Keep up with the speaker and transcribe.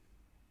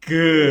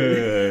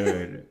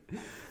Good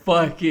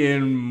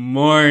fucking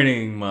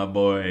morning, my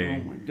boy.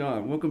 Oh my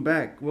god, welcome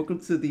back. Welcome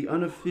to the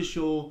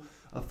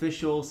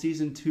official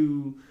season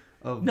 2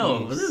 of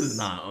No, Beast. this is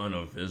not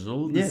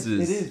unofficial. Yes, This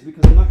is it is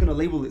because I'm not going to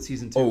label it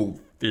season 2.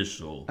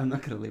 official. I'm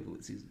not going to label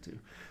it season 2.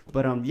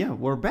 But yeah,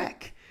 we're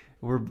back.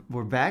 We're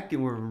back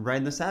and we're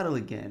riding the saddle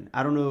again.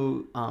 I don't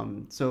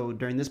know. So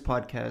during this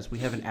podcast, we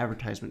have an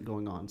advertisement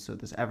going on. So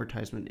this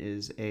advertisement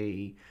is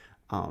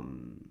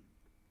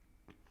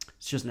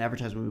it's just an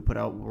advertisement we put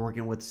out. We're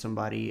working with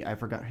somebody. I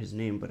forgot his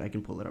name, but I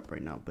can pull it up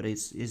right now. But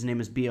his name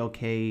is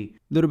BLK.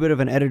 Little bit of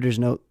an editor's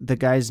note. The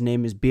guy's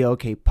name is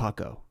BLK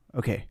Paco.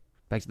 Okay,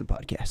 back to the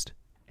podcast.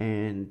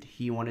 And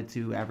he wanted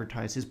to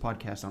advertise his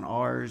podcast on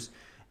ours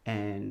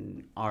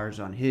and ours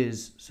on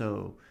his.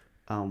 So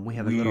we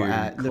have a little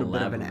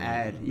bit of an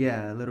ad.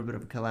 Yeah, a little bit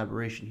of a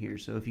collaboration here.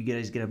 So if you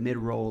guys get a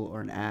mid-roll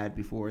or an ad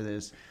before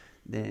this,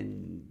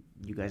 then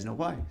you guys know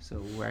why.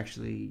 So we're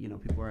actually,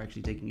 people are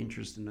actually taking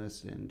interest in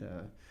us,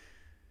 and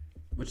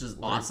which is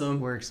awesome.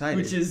 We're excited.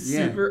 Which is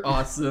super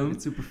awesome.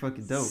 It's super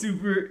fucking dope.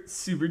 Super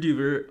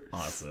duper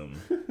awesome.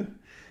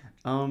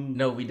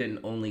 No, we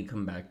didn't only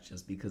come back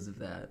just because of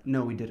that.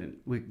 No, we didn't.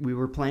 We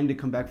were planning to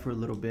come back for a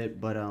little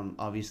bit, but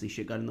obviously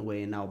shit got in the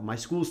way, and now my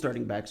school's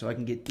starting back, so I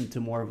can get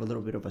into more of a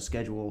little bit of a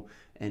schedule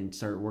and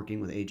start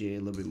working with AJ a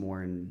little bit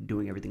more and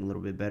doing everything a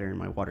little bit better, and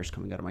my water's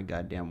coming out of my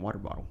goddamn water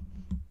bottle.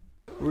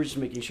 We're just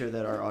making sure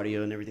that our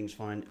audio and everything's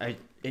fine.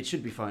 It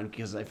should be fine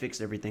because I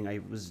fixed everything.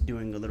 I was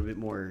doing a little bit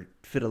more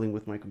fiddling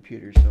with my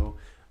computer, so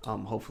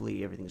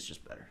hopefully everything's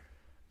just better.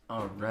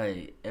 All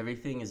right,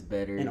 everything is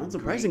better. And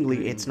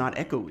unsurprisingly, it's not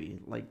echoey.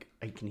 Like,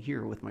 I can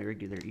hear with my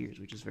regular ears,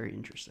 which is very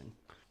interesting.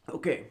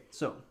 Okay,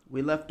 so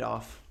we left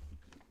off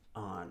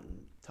on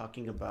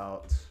talking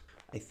about,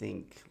 I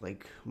think,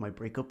 like, my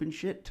breakup and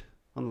shit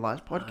on the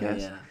last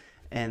podcast. Yeah.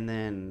 And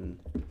then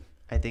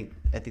I think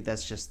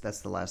that's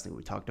the last thing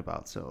we talked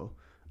about. So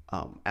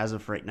as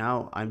of right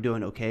now, I'm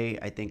doing okay.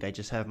 I think I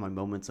just have my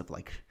moments of,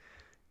 like,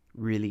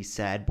 really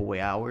sad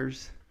boy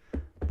hours.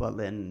 But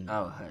then,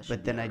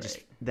 I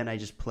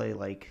just play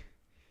like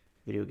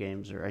video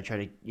games, or I try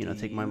to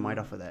take my mind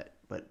off of that.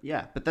 But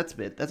yeah, that's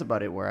it. That's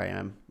about it where I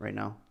am right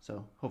now.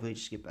 So hopefully,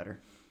 just get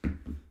better.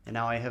 And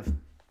now I have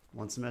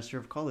 1 semester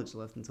of college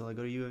left until I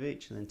go to U of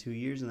H, and then 2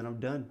 years, and then I'm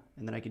done,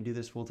 and then I can do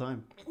this full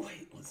time.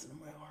 Wait, listen to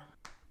my arm.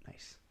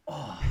 Nice.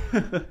 Oh.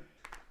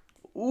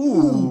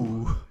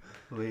 Ooh.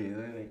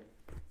 Wait.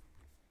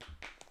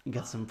 You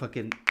got some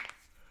fucking.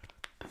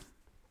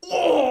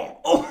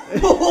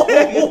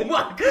 Oh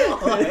my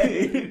god!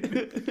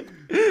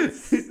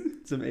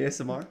 Some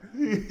ASMR.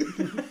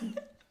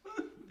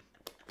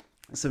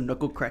 Some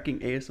knuckle cracking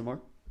ASMR.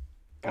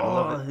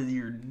 Love it.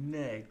 Your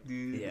neck,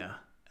 dude. Yeah.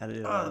 I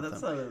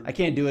a... I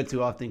can't do it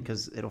too often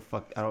because it'll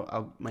fuck.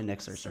 My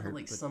neck starts to hurt.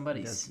 Like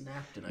somebody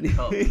snapped in a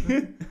cup.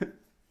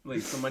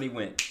 Like somebody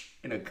went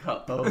in a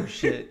cup. Oh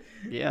shit!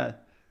 Yeah,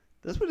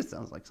 that's what it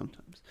sounds like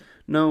sometimes.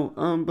 No,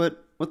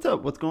 but what's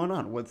up? What's going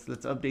on? Let's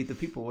update the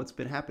people. What's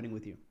been happening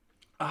with you?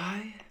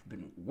 I have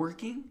been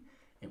working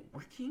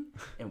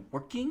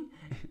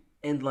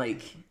and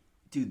like,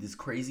 dude, this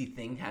crazy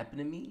thing happened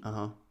to me.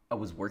 I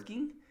was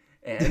working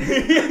and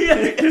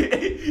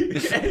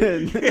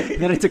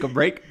then I took a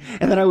break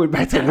and then I went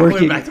back to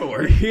working.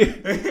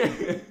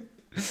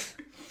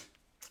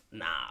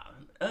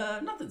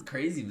 Nothing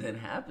crazy been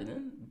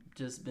happening.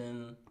 Just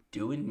been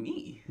doing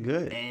me.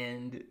 Good.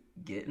 And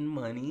getting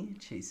money,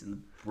 chasing the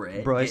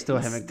bread. Bro, I still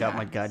haven't got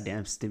my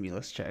goddamn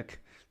stimulus check.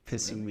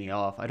 Pissing me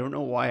off. I don't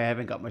know why I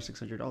haven't got my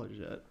 $600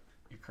 yet.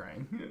 You're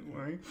crying.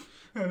 Why?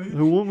 I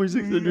want my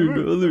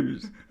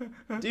 $600.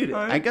 Dude,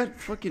 I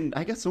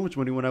got so much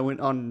money when I went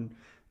on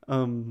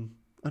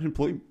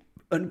unemployment.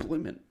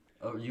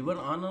 Oh, you went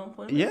on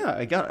unemployment? Yeah,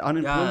 I got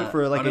unemployment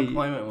for like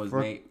unemployment was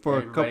for a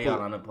everybody couple.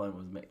 On unemployment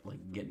was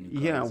like getting new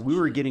Yeah, cards we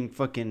were shit. getting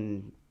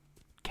fucking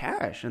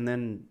cash, and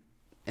then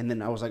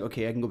I was like,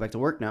 okay, I can go back to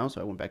work now.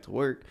 So I went back to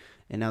work,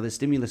 and now the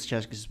stimulus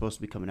check is supposed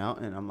to be coming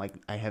out, and I'm like,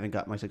 I haven't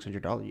got my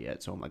 $600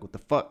 yet. So I'm like, what the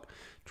fuck,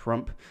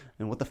 Trump,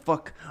 and what the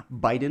fuck,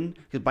 Biden?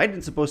 Because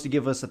Biden's supposed to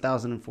give us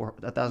 1,400 or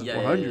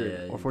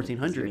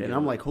 1,400, and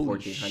I'm like,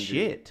 holy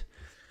shit,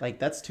 like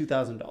that's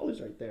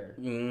 $2,000 right there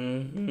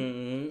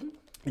in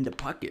the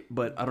pocket.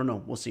 But I don't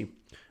know. We'll see.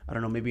 I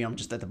don't know. Maybe I'm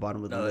just at the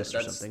bottom of the list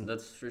or something.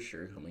 That's for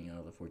sure coming out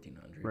of the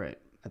 1,400. Right.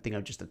 I think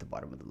I'm just at the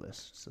bottom of the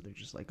list. So they're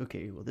just like,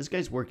 okay, well, this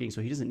guy's working, so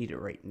he doesn't need it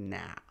right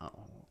now.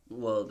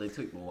 Well, they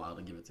took a while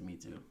to give it to me,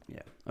 too.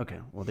 Yeah. Okay.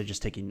 Well, they're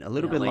just taking a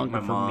little bit longer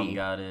for me. My mom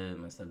got it.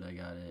 My stepdad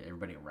got it.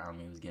 Everybody around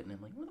me was getting it.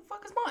 I'm like, what the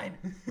fuck is mine?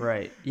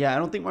 Right. Yeah,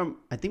 I think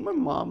my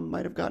mom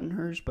might have gotten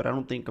hers, but I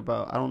don't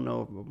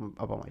know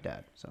about my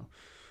dad. So,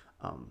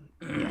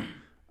 yeah.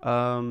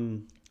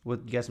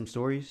 What, you got some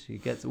stories?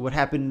 What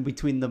happened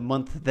between the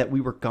month that we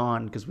were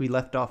gone? Because we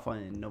left off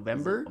in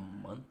November. A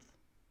month?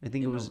 I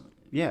think it was,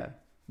 yeah.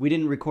 We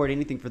didn't record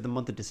anything for the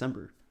month of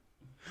December.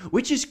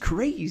 which is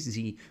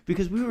crazy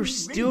because we were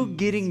still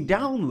getting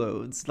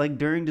downloads like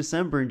during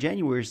December and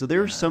January. So there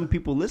were some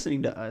people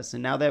listening to us,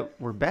 and now that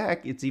we're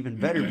back, it's even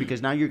better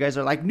because now you guys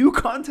are like new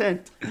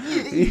content.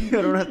 You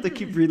don't have to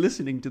keep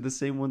re-listening to the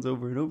same ones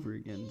over and over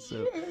again.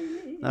 So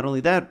not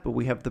only that, but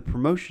we have the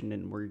promotion,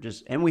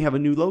 and we have a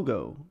new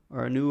logo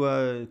or a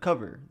new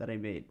cover that I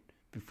made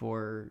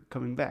before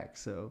coming back.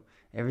 So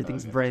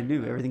everything's brand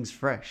new, everything's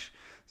fresh.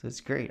 So it's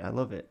great. I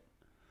love it.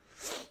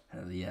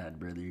 Hell yeah,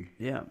 brother.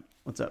 Yeah.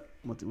 What's up?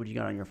 What do you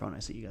got on your phone? I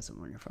see you got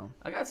something on your phone.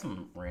 I got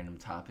some random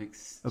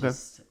topics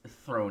just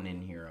thrown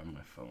in here on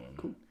my phone.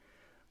 Cool.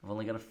 I've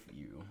only got a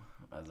few,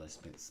 as I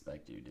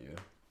expect you do.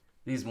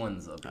 These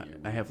ones up here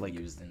I have like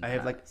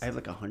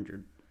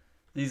 100.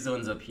 These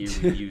ones up here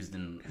we've used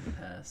in the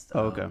past.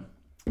 Oh, okay.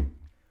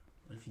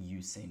 What if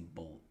Usain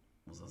Bolt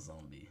was a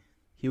zombie?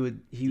 He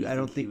would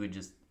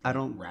just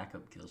rack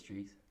up kill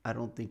streaks. I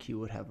don't think he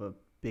would have a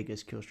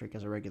biggest kill streak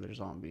as a regular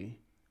zombie.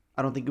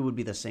 I don't think it would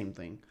be the same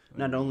thing.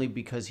 Not only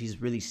because he's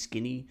really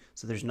skinny,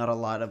 so there's not a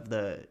lot of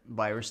the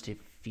virus to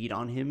feed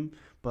on him,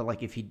 but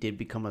like if he did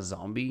become a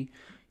zombie,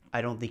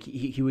 I don't think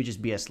he would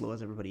just be as slow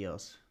as everybody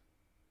else.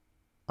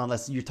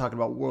 Unless you're talking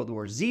about World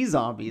War Z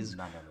zombies.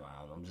 No.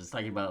 I'm just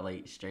talking about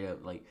like straight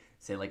up, like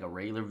say like a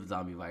regular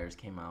zombie virus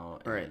came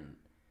out and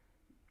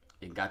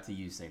it got to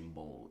Usain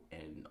Bolt,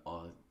 and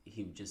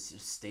he just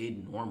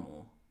stayed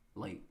normal,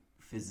 like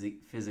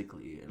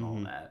physically and all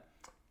that.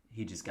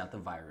 He just got the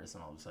virus,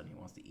 and all of a sudden he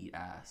wants to eat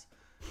ass.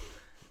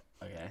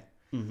 Okay?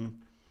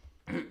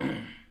 Mm-hmm.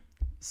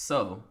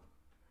 So,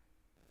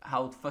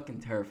 how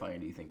fucking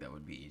terrifying do you think that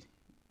would be?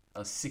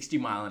 A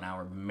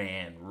 60-mile-an-hour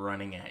man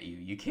running at you.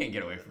 You can't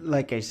get away from that.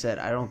 Like I said,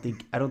 I don't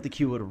think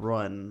he would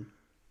run,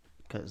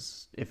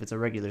 because if it's a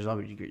regular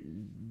zombie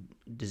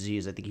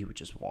disease, I think he would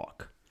just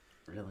walk.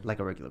 Really? Like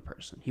a regular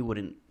person. He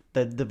wouldn't.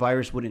 The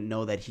virus wouldn't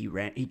know that he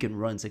can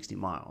run 60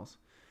 miles.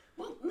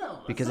 Well,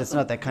 no, because it's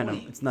not that kind of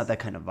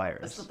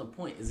virus. That's not the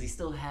point. Is he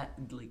still had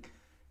like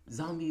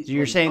zombies? So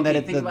you're saying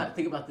that think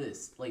about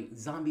this. Like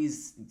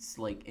zombies,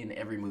 like in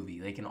every movie,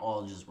 they can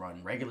all just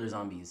run. Regular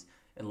zombies,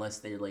 unless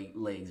their like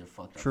legs are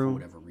fucked up for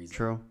whatever reason.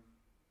 True.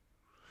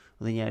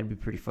 Well, then it'd be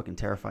pretty fucking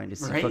terrifying to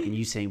see fucking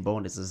Usain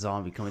Bolt as a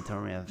zombie coming to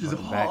me. Just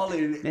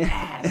hauling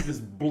ass. This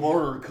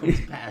blur comes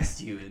past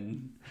you,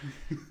 and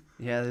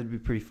yeah, that'd be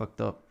pretty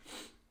fucked up.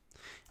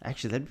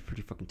 Actually, that'd be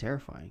pretty fucking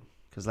terrifying.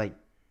 Because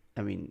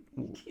nobody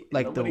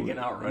can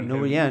outrun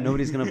him. Yeah,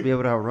 nobody's gonna be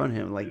able to outrun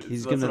him. Like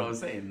that's what I was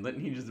saying.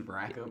 Didn't he just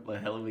rack up a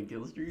hell of a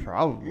kill streak?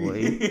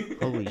 Probably.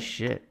 Holy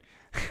shit.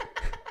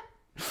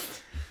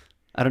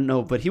 I don't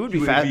know, but he would be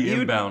fast. He'd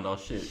be inbound. Oh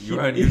shit! You're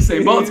right.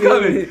 Usain Bolt's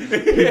coming.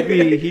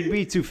 He'd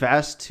be too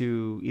fast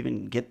to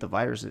even get the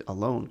virus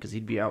alone because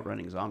he'd be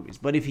outrunning zombies.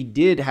 But if he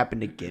did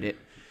happen to get it,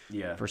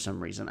 for some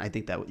reason, I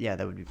think that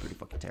would be pretty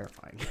fucking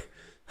terrifying.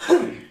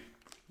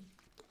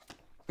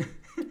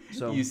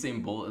 So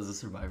Usain Bolt as a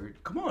survivor.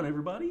 Come on,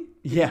 everybody.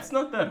 Yeah. It's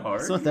not that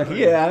hard. It's not that hard.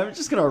 Yeah, I'm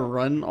just going to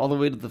run all the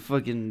way to the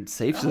fucking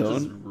safe zone.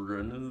 Just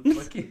run to the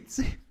fucking...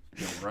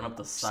 run up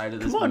the side of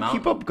this mountain. Come on,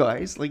 keep up,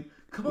 guys. Like,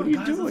 come on,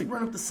 guys, let's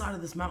run up the side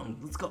of this mountain.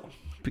 Let's go.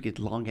 Get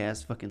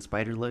long-ass fucking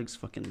spider legs.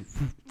 Fucking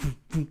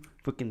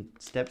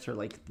steps are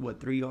like,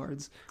 3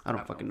 yards? I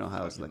don't fucking know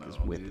how it's like this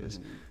width is.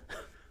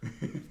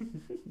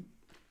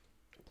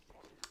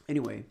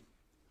 Anyway.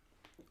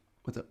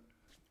 What's up?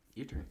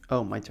 Your turn.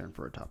 Oh, my turn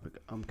for a topic.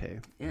 Okay.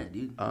 Yeah,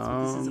 dude.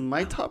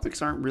 My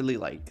topics aren't really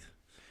like...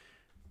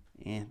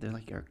 they're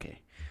like,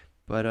 okay.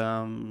 But,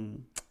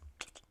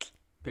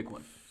 pick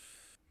one.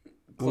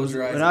 Close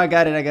your eyes. No, I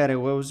got it.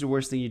 What was the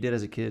worst thing you did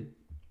as a kid?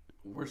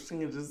 Worst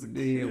thing as a kid?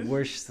 The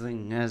worst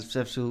thing. That's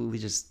absolutely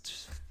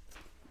just...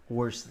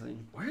 Worst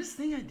thing. Worst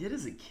thing I did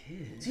as a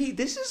kid? See,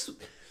 this is...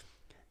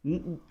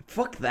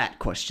 Fuck that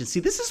question. See,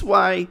 this is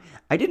why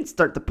I didn't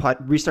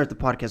restart the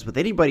podcast with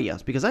anybody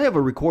else, because I have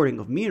a recording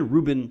of me and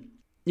Ruben,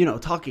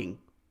 talking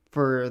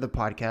for the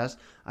podcast.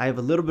 I have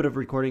a little bit of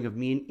recording of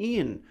me and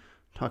Ian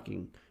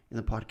talking in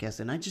the podcast,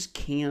 and I just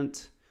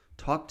can't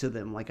talk to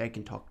them like I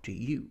can talk to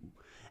you.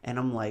 And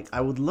I'm like,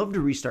 I would love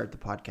to restart the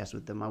podcast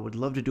with them. I would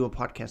love to do a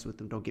podcast with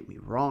them. Don't get me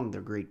wrong.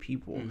 They're great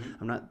people.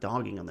 Mm-hmm. I'm not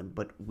dogging on them,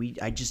 but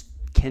I just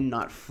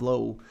cannot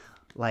flow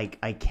like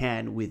I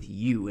can with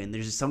you, and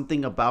there's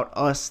something about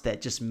us that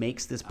just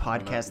makes this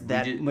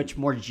podcast much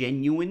more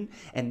genuine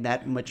and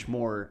that much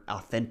more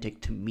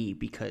authentic to me,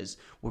 because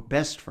we're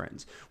best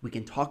friends. We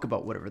can talk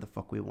about whatever the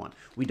fuck we want.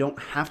 We don't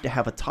have to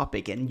have a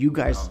topic, and you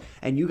guys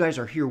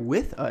are here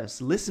with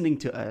us, listening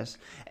to us,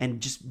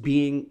 and just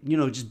being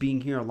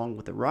here along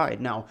with the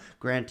ride. Now,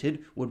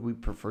 granted, would we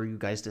prefer you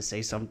guys to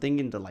say something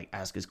and to like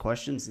ask us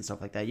questions and stuff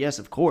like that? Yes,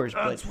 of course.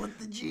 That's what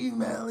the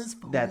Gmail is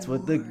for. That's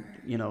what the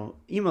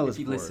email is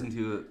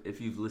for. If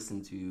you've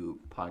listened to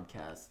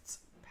podcasts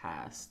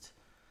past,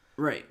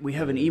 right? We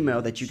have an email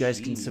that you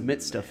guys can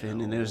submit stuff in,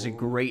 and there's a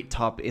great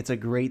topic. It's a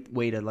great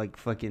way to like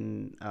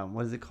fucking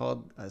what is it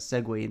called?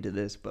 Segue into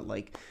this, but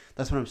like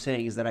that's what I'm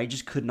saying is that I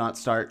just could not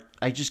do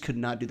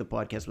the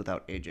podcast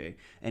without AJ,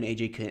 and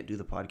AJ can't do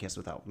the podcast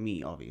without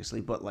me,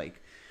 obviously. But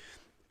like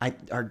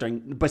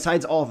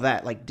besides all of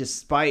that, like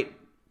despite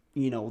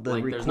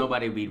there's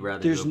nobody we'd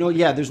rather. There's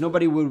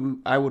nobody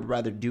I would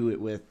rather do it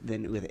with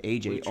than with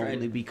AJ,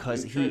 only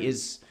because he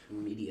is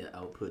media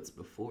outputs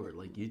before,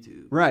 like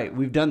YouTube. Right,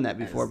 we've done that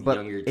before, but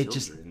it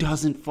just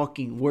doesn't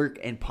fucking work.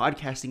 And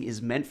podcasting is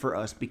meant for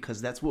us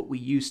because that's what we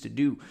used to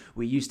do.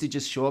 We used to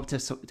just show up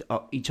to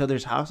each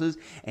other's houses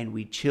and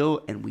we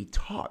chill and we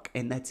talk,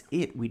 and that's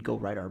it. We'd go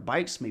ride our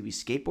bikes, maybe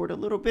skateboard a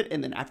little bit,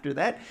 and then after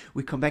that,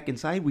 we come back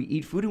inside, we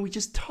eat food, and we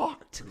just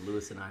talked. When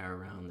Lewis and I are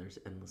around, there's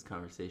endless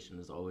conversation.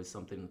 There's always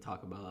something to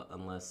talk about,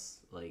 unless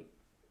like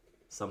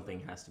something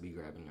has to be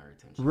grabbing our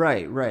attention.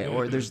 Right.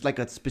 Or there's like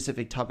a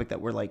specific topic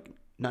that we're like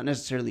not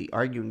necessarily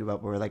arguing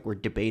about, but we're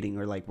debating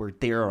or like we're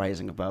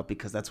theorizing about,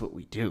 because that's what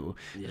we do.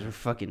 Yeah.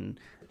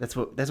 That's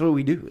what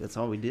we do. That's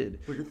all we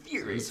did. We're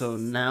theorists. So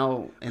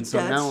now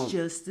that's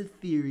just a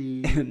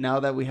theory.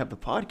 Now that we have the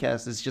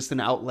podcast, it's just an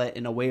outlet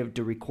and a way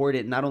to record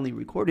it, not only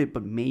record it,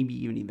 but maybe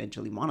even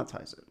eventually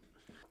monetize it.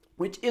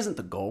 Which isn't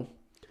the goal.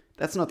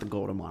 That's not the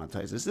goal to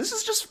monetize this. This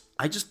is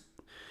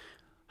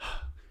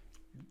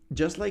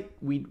just like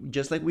we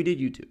did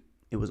YouTube.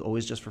 It was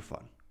always just for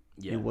fun.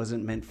 Yeah. It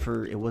wasn't meant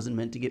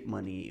to get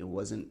money. It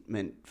wasn't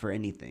meant for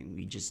anything.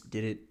 We just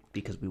did it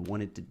because we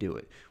wanted to do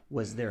it.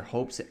 Was there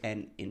hopes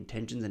and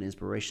intentions and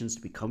inspirations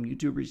to become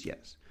YouTubers?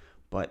 Yes.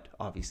 But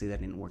obviously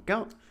that didn't work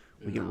out.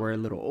 We're a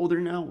little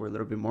older now. We're a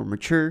little bit more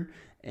mature.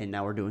 And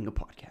now we're doing a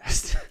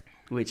podcast,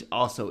 which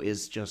also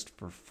is just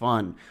for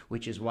fun,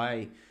 which is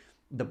why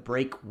the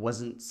break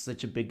wasn't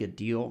such a big a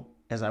deal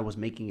as I was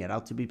making it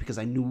out to be, because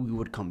I knew we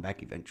would come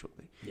back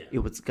eventually. Yeah. It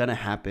was going to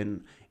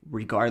happen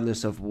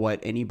regardless of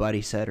what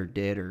anybody said or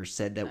did or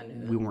said that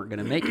we weren't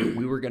going to make it.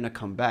 We were going to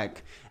come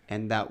back,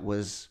 and that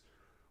was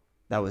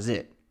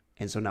it.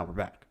 And so now we're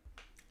back,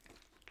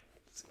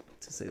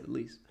 to say the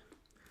least.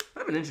 I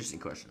have an interesting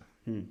question.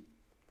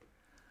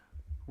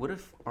 What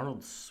if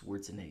Arnold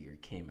Schwarzenegger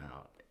came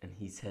out and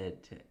he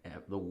said to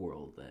the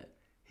world that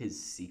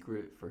his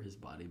secret for his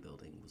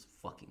bodybuilding was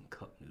fucking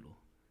cup noodle?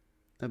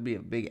 That'd be a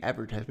big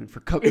advertisement for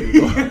Cup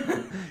Noodle.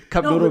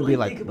 Cup Noodle would be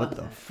like, what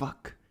the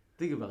fuck?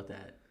 Think about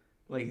that.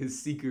 Like, his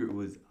secret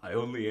was, I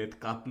only ate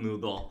Cup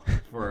Noodle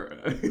for...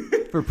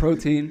 for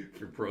protein.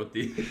 For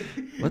protein.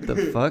 What the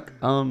fuck?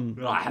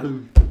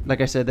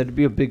 Like I said, that'd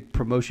be a big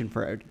promotion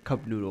for a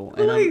Cup Noodle.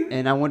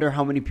 And I wonder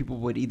how many people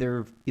would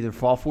either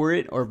fall for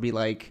it or be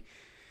like,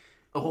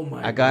 oh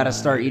my I gotta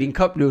start eating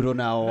Cup Noodle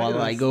now while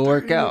I go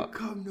work out.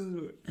 Cup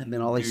Noodle. And then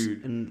all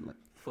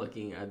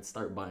I'd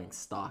start buying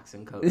stocks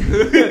and Cup.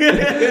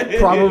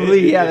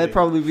 Probably, yeah, that'd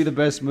probably be the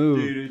best move.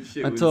 Dude,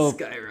 shit would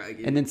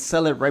skyrocket. And then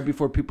sell it right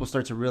before people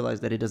start to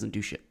realize that it doesn't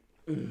do shit.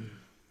 Then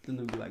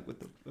they'll be like,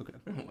 okay.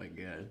 Oh my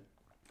god.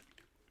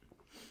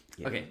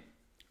 Yeah. Okay.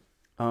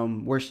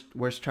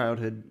 Worst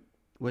childhood,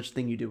 worst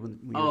thing you did when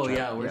you were a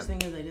child? Worst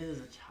thing I did as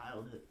a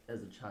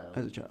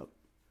child.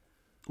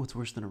 What's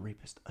worse than a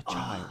rapist? A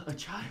child. A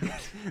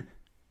child.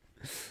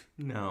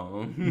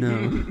 No.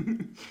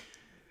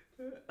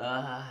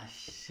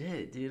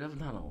 Shit, dude, I've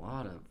done a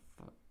lot of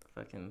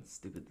fucking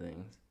stupid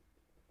things.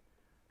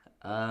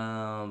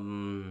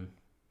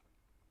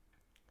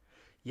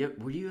 Yep,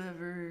 were you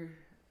ever...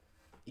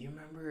 You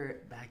remember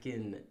back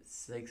in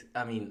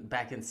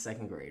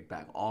second grade,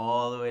 back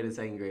all the way to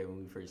second grade when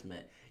we first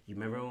met. You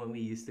remember when we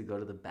used to go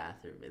to the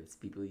bathroom and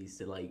people used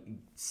to like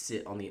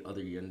sit on the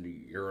other end of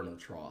the urinal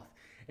trough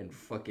and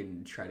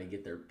fucking try to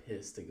get their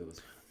piss to go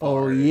as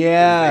far as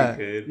they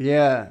could?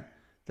 Yeah.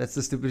 That's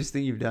the stupidest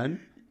thing you've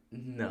done?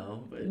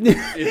 No, but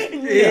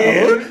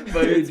it's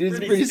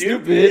pretty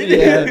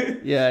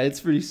stupid. Yeah,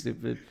 it's pretty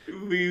stupid.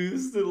 We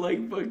used to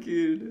like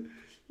fucking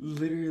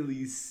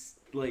literally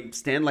like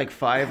stand like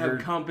five have or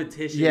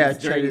competitions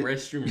during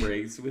restroom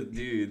breaks with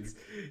dudes.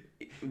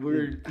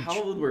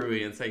 How old were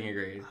we in second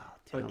grade?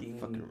 I don't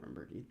fucking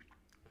remember,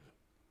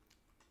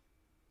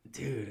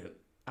 dude.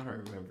 I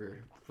don't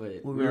remember,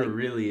 but we were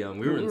really young.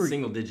 We were in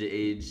single digit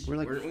age. We were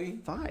like, weren't we?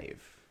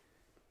 5.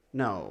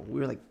 No, we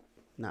were like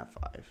not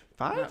 5.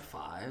 5? Not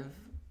 5.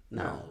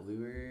 No, we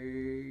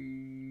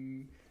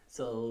were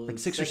like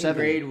 6 or 7. Second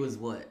grade was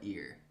what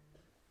year?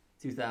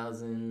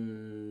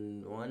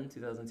 2001,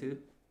 2002,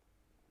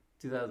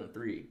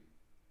 2003.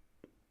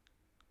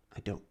 I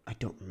don't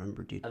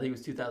remember, dude. I think it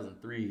was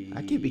 2003.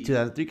 I can't be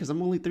 2003 because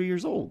I'm only 3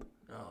 years old.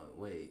 Oh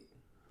wait.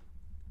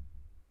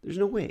 There's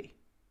no way.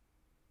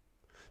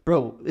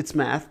 Bro, it's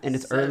math and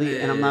it's early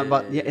and I'm not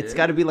about... Yeah, it's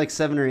got to be like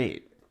 7 or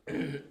 8.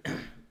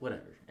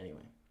 Whatever. Anyway.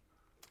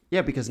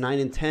 Yeah, because 9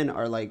 and 10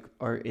 are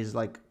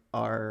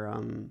our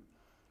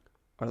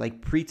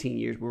preteen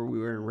years where we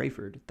were in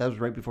Rayford. That was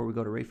right before we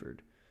go to Rayford.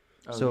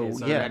 Okay, so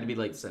yeah, it had to be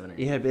like 7 or 8.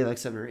 It had to be like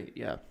 7 or 8.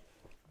 Yeah.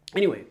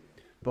 Anyway,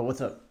 but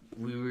what's up?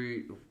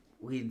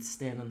 We'd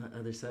stand on the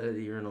other side of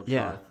the urinal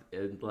trough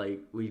and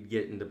like we'd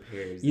get into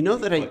pairs. You know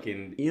what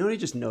I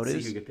just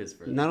noticed? See who could piss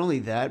first. Not only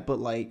that, but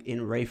like in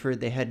Rayford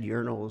they had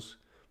urinals,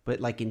 but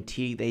like in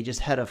T they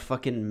just had a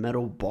fucking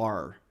metal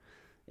bar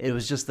It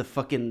was just the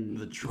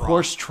fucking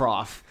horse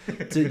trough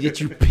to get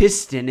you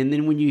pissed in. And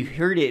then when you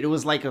heard it, it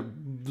was like a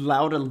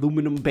loud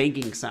aluminum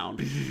banking sound.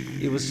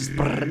 It was just,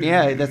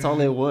 yeah, that's all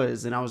it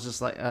was. And I was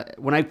just like,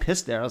 when I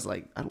pissed there, I was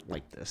like, I don't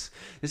like this.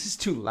 This is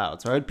too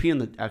loud. So I would pee in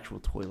the actual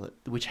toilet,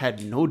 which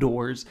had no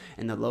doors,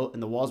 and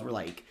the walls were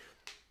like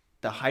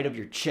the height of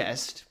your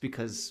chest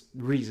because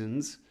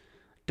reasons.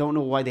 Don't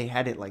know why they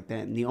had it like that.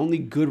 And the only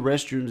good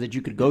restrooms that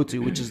you could go to,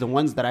 which is the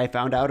ones that I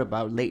found out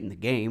about late in the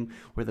game,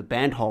 were the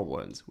band hall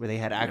ones where they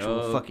had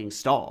actual fucking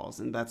stalls,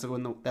 and that's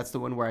the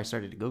one where I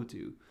started to go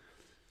to.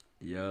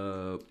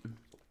 Yup.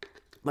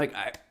 Like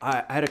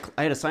I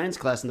had a science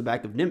class in the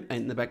back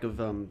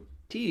of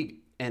Teague,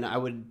 and I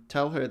would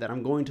tell her that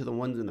I'm going to the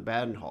ones in the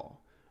band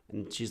hall,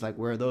 and she's like,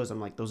 "Where are those?"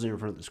 I'm like, "Those are in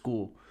front of the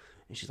school,"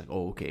 and she's like,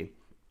 "Oh, okay."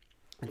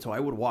 And so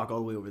I would walk all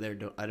the way over there.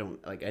 I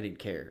didn't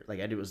care. Like,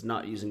 I was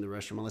not using the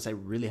restroom unless I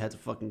really had to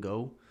fucking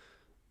go.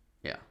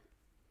 Yeah.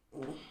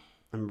 I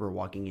remember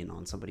walking in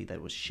on somebody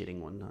that was shitting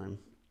one time.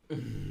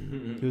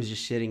 He was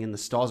just shitting, and the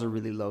stalls are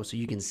really low, so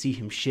you can see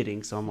him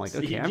shitting. So I'm like,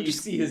 okay, you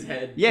see his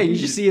head? Yeah, you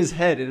just see his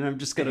head, and I'm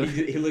just gonna.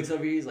 He looks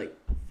over you. He's like,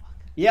 oh, fuck.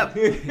 Yep.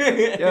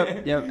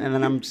 Yep. And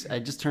then I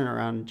just turn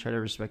around and try to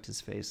respect his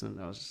face, and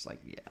I was just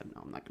like, yeah,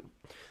 no, I'm not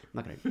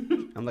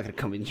gonna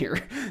come in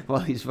here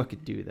while he's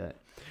fucking do that.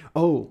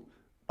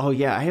 Oh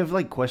yeah, I have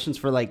like questions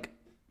for like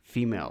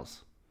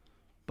females,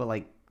 but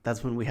like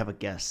that's when we have a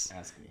guest.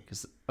 Ask me.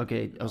 Cause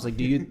okay, I was like,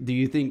 do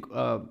you think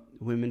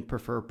women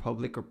prefer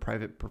public or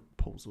private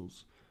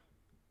proposals?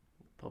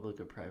 Public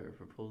or private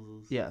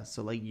proposals? Yeah,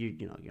 so like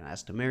you're gonna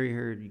ask to marry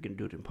her, you can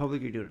do it in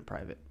public or you do it in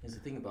private. Here's the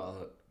thing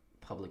about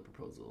public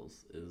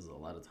proposals is a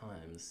lot of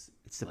times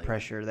it's the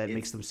pressure that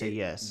makes them say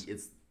yes.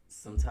 It's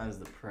sometimes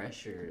the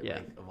pressure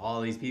like of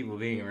all these people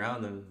being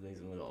around them makes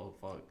them like, oh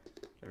fuck,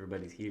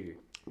 everybody's here.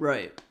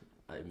 Right.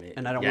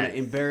 And I don't want to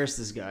embarrass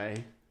this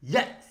guy.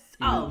 Yes,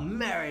 I'll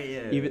marry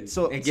you.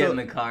 And get in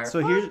the car.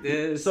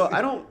 So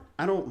I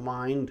don't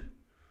mind.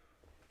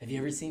 Have you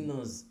ever seen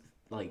those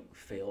like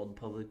failed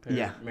public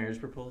marriage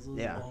proposals?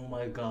 Yeah. Oh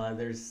my god,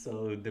 they're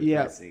so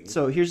depressing. Yeah.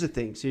 So here's the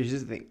thing.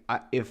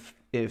 If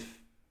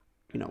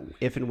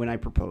and when I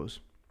propose,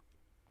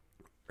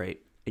 right,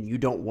 and you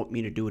don't want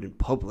me to do it in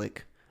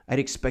public, I'd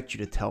expect you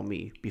to tell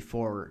me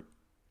before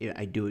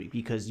I do it,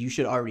 because you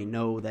should already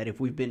know that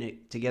if we've been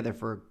together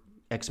for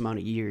X amount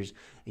of years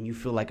and you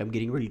feel like I'm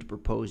getting ready to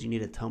propose, you need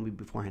to tell me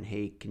beforehand,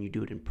 hey, can you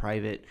do it in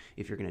private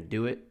if you're going to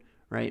do it,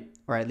 right?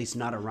 Or at least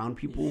not around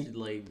people. You should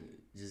like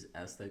just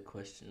ask that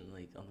question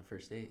like on the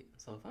first date.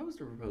 So if I was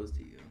to propose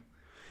to you,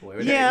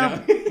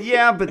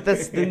 yeah, but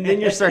then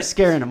you start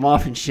scaring them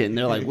off and shit, and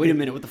they're like, wait a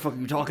minute, what the fuck are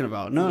you talking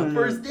about? No,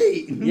 first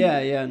date.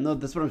 Yeah, no,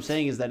 that's what I'm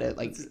saying is that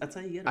that's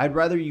how you get it. I'd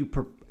rather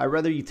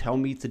you tell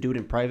me to do it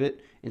in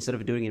private instead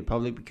of doing it in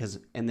public, because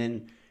and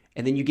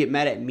then you get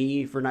mad at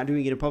me for not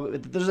doing it in public.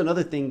 But there's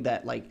another thing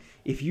that, like,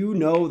 if you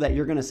know that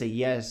you're going to say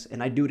yes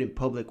and I do it in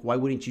public, why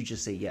wouldn't you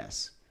just say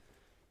yes?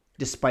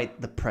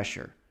 Despite the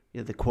pressure,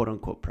 the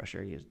quote-unquote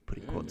pressure. He's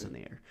putting quotes in the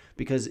air.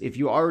 Because if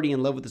you're already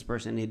in love with this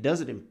person and he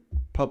does it in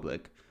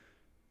public,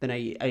 then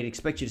I'd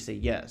expect you to say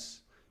yes,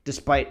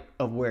 despite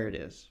of where it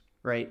is,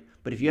 right?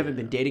 But if you haven't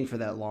been dating for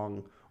that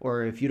long,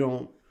 or if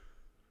you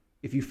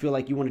feel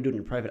like you want to do it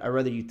in private, I'd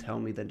rather you tell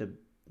me than to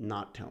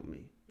not tell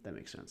me. If that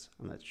makes sense.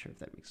 I'm not sure if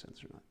that makes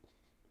sense or not.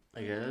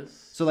 I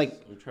guess. So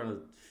like, I'm trying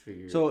to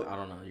figure. I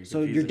don't know.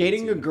 So you're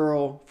dating a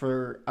girl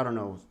for, I don't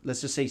know,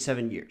 let's just say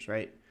 7 years,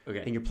 right? Okay.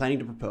 And you're planning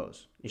to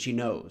propose, and she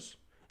knows,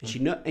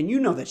 and you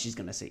know that she's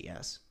gonna say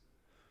yes.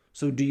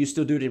 So do you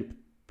still do it in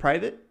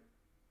private,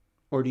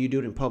 or do you do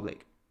it in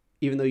public,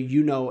 even though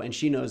you know and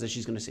she knows that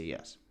she's gonna say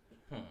yes?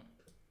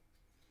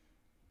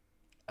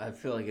 I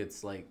feel like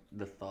it's like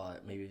the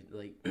thought, maybe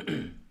like.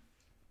 I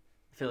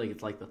feel like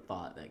it's like the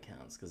thought that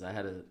counts, because I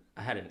had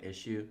an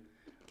issue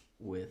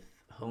with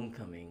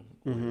homecoming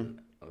when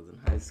I was in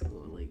high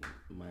school. Like,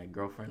 my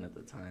girlfriend at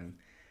the time,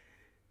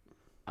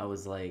 I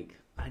was like,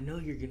 I know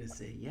you're gonna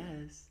say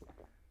yes,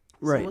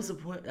 right? So what's the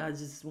point? I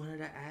just wanted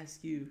to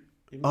ask you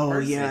in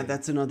person. Yeah,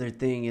 that's another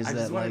thing. I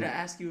just wanted to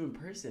ask you in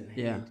person.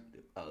 Hey, yeah.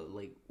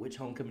 Like, which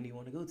homecoming do you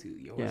want to go to?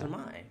 Yours or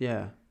mine?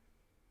 Yeah.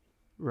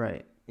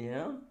 Right. You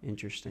know?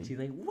 Interesting. She's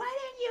like, why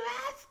didn't you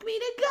ask me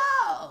to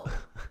go?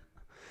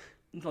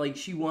 Like,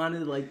 she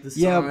wanted like the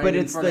sign but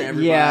in it's front of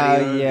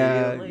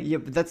everybody.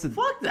 Like, but that's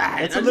fuck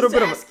that. It's a little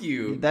bit of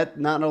you. That.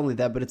 Not only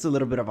that, but it's a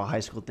little bit of a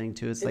high school thing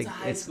too. It's like a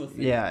high school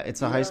thing. Yeah,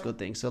 it's a high school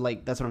thing. So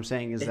like that's what I'm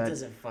saying is it that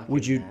doesn't fucking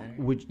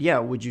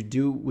matter. would you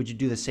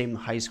do the same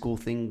high school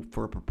thing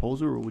for a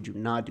proposal, or would you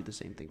not do the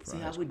same thing for a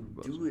high school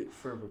proposal? I would do it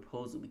for a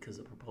proposal, because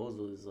a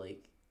proposal is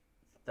like,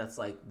 that's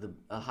like the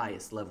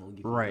highest level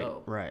you can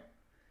go. Right.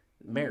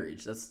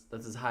 Marriage, that's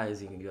as high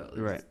as you can go.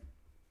 Right.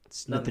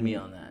 It's nothing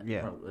beyond that.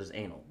 Yeah. Well, there's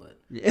anal, but.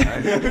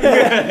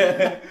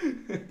 Yeah.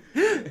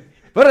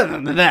 But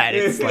other than that,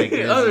 it's like.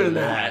 Other than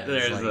that,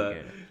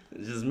 there's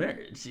it's just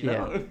marriage, you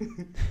know?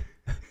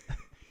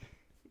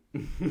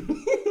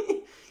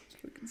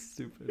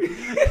 stupid.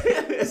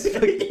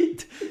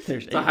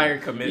 It's a higher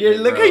commitment.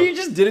 Yeah, look bro. how you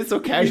just did it so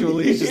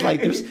casually. It's just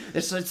like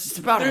it's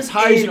about as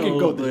high as you can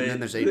go, and then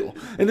there's anal,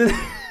 and then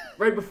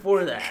right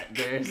before that,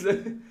 there's.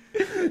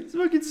 It's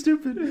fucking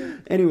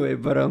stupid. Anyway,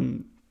 but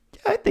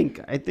I think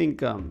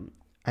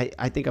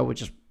I would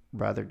just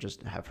rather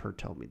just have her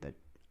tell me that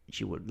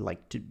she would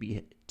like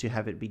to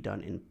have it be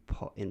done in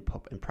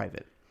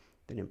private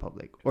than in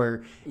public,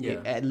 or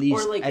at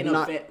least or like in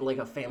like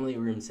a family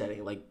room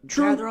setting, like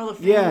gather all the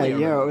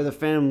family. Or the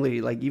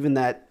family, like even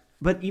that.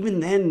 But even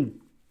then,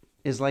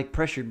 is like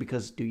pressured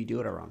because do you do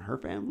it around her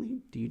family?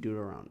 Do you do it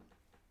around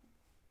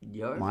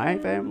my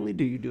family?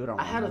 Do you do it around?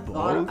 I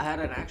had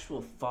an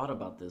actual thought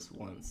about this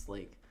once,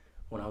 like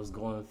when I was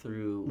going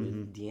through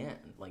with Deanne.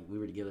 Like we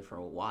were together for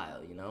a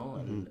while, you know,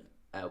 and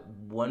at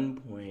one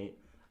point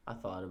I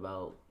thought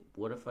about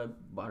what if I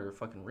bought her a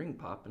fucking ring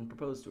pop and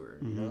proposed to her,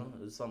 you know,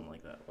 it was something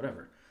like that,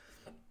 whatever.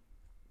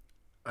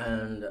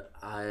 And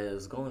I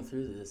was going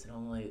through this, and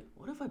I'm like,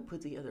 what if I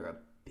put together a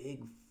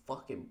big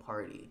fucking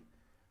party?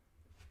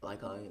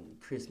 Like on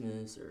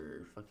Christmas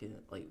or fucking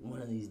like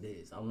one of these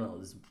days. I don't know.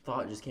 This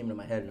thought just came into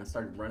my head, and I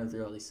started running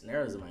through all these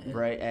scenarios in my head.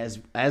 Right,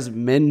 as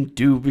men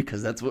do,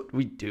 because that's what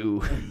we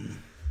do.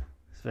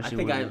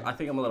 Especially I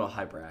think I'm a little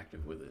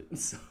hyperactive with it.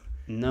 So.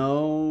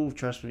 No,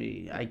 trust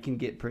me, I can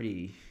get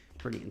pretty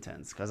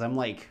intense because I'm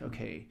like,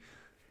 okay,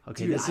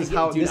 dude, this is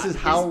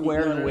how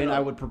when I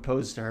would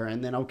propose to her,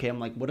 and then I'm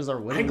like, what does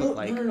our wedding look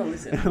like? No,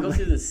 listen, I go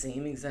through the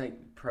same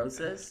exact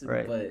process,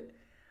 right. But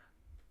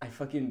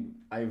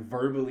I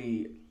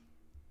verbally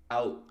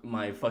out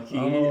my fucking.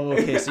 Oh,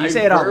 okay. So you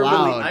say it out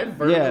loud. I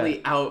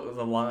verbally out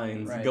the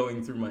lines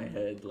going through my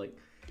head, like,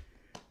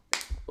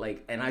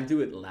 and I do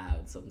it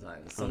loud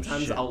sometimes.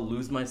 Sometimes I'll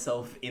lose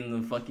myself in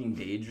the fucking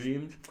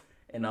daydream,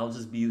 and I'll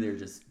just be there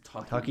just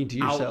talking to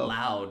yourself out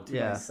loud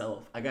to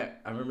myself. I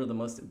remember the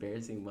most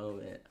embarrassing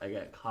moment. I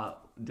got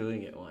caught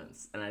doing it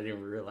once, and I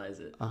didn't realize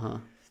it.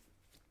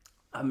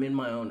 I'm in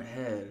my own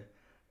head,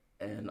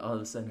 and all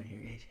of a sudden I hear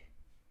AJ.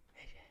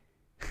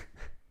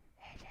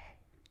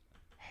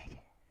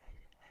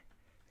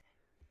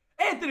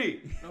 Anthony!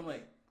 I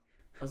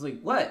was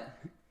like, what?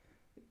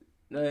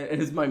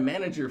 It's my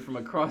manager from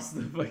across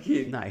the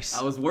fucking. Nice.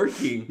 I was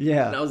working.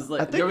 Yeah. And I was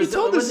like, I think you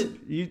told this.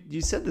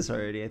 You said this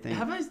already. I think.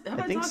 Have I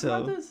talked so.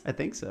 About this? I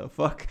think so.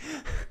 Fuck.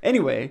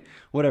 Anyway,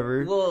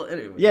 whatever. Well,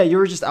 anyway. Yeah, you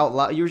were just out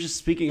loud. You were just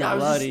speaking out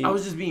loud. I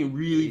was just being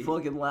really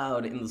fucking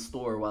loud in the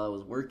store while I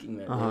was working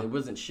that day. There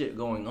wasn't shit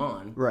going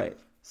on. Right.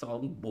 So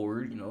I'm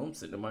bored, you know. I'm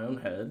sitting in my own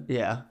head.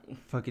 Yeah.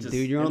 Fucking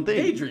doing your own thing.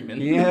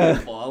 Daydreaming. Yeah.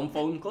 While I'm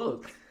folding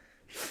clothes.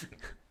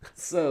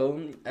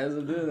 So, as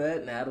I'm doing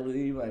that,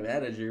 Natalie, my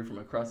manager from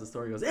across the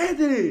store, goes,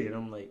 Anthony! And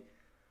I'm like,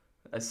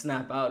 I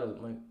snap out of it.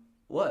 I'm like,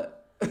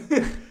 what?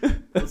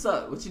 What's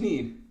up? What you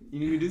need? You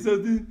need me to do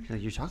something?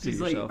 Like, you're talking She's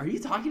to yourself. Like, are you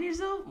talking to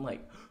yourself? I'm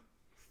like,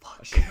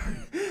 fuck.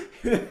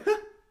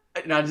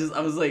 And I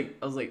was like,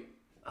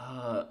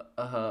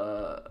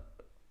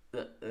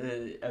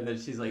 and then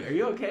she's like, are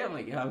you okay? I'm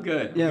like, yeah, I'm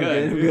good. I'm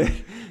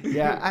good.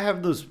 Yeah, I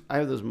have those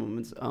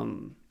moments,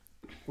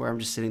 where I'm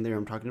just sitting there,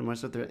 I'm talking to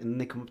myself, and then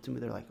they come up to me,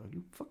 they're like, "Are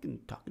you fucking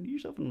talking to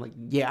yourself?" And I'm like,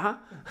 "Yeah."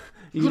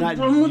 You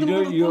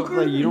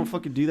don't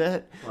fucking do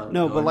that.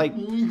 No, but like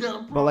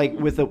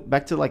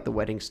back to like the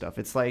wedding stuff.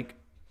 It's like,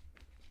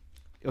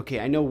 okay,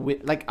 I know,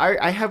 like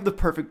I have the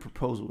perfect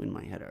proposal in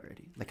my head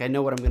already. Like I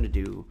know what I'm gonna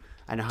do.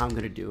 I know how I'm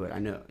gonna do it. I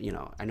know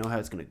how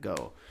it's gonna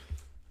go.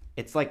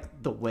 It's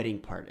like the wedding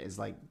part is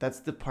like that's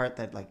the part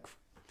that like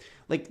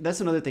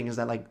that's another thing is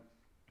that like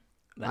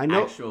the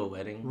actual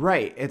wedding,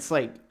 right? It's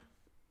like.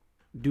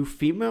 Do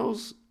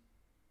females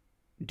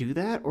do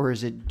that, or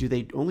do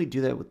they only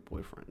do that with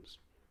boyfriends?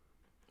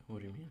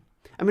 What do you mean?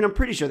 I mean, I'm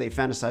pretty sure they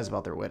fantasize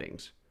about their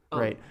weddings,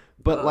 right?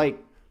 But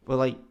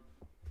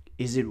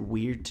is it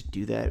weird to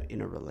do that in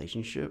a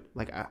relationship?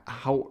 Like,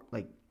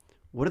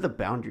 what are the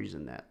boundaries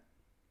in that?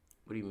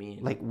 What do you mean?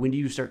 Like, when do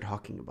you start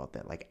talking about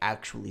that? Like,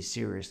 actually,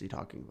 seriously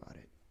talking about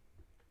it?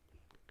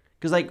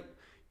 Because like,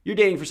 you're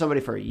dating for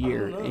somebody for a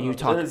year, and you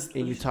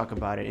talk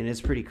about it, and it's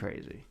pretty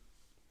crazy.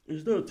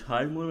 There's no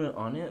time limit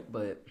on it,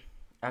 but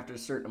after a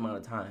certain amount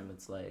of time,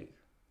 it's like,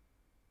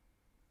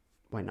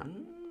 why not?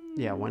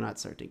 Yeah, why not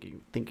start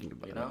thinking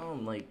about it? You know,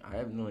 I'm like, I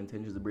have no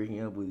intentions of breaking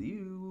up with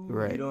you.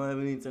 Right. You don't have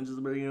any intentions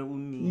of breaking up with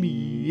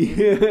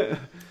me.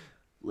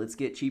 Let's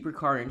get cheaper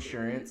car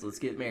insurance. Let's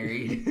get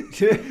married.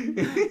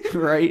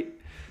 Right.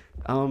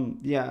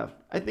 Yeah,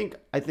 I think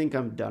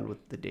I'm done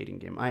with the dating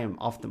game. I am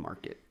off the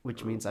market,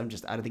 which means I'm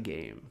just out of the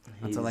game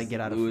until I get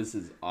out of. Lewis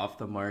is off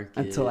the market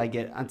until I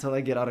get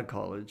out of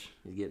college.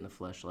 He's getting a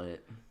fleshlight.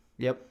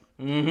 Yep.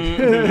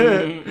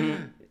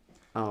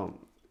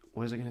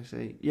 What was I gonna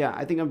say? Yeah,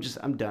 I think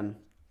I'm done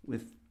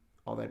with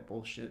all that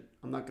bullshit.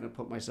 I'm not gonna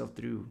put myself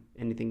through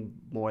anything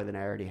more than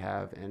I already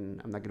have, and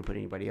I'm not gonna put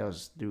anybody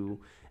else through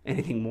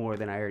anything more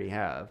than I already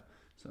have.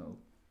 So.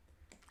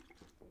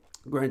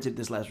 Granted,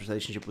 this last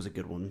relationship was a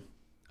good one.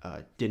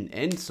 Didn't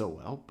end so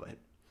well, but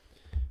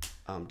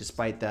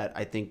Despite that,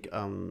 I think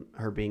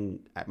her being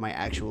my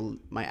actual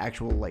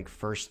like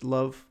first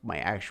love, my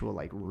actual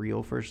like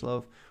real first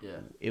love. Yeah.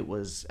 It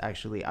was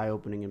actually eye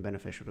opening and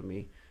beneficial to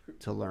me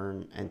to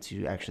learn and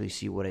to actually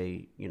see what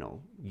a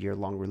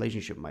year-long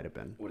relationship might have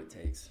been. What it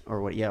takes.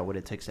 Or what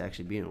it takes to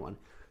actually be in one.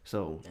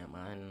 So yeah,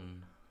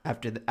 mine.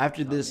 After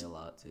this a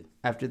lot too.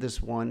 After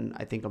this one,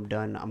 I think I'm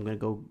done. I'm gonna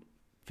go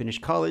finish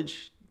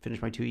college,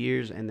 finish my 2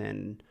 years, and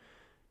then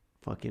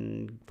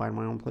fucking find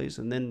my own place,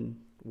 and then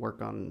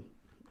work on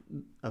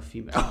a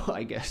female,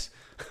 I guess.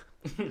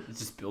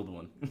 Just build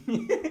one.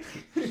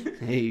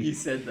 Hey, you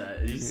said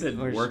that. You said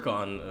work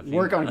on a female.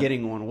 Work on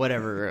getting one,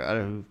 whatever. I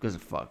don't because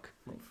of fuck.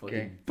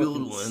 Okay.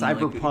 Build one.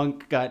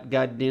 Cyberpunk got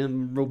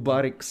goddamn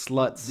robotic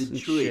sluts.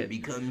 Detroit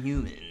become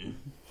human.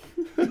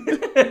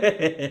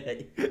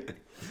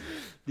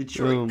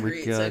 Detroit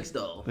create sex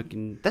doll.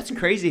 That's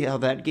crazy how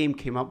that game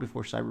came out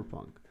before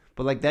Cyberpunk.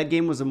 But like that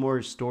game was a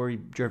more story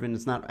driven.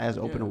 It's not as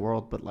open a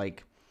world, but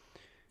like.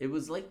 It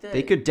was like that.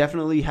 They could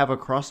definitely have a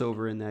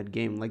crossover in that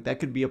game. Like that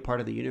could be a part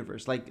of the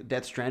universe. Like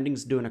Death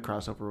Stranding's doing a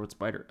crossover with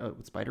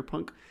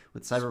Spider-Punk,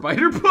 with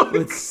Cyberpunk,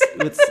 with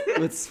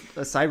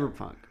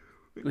Cyberpunk,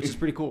 which is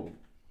pretty cool.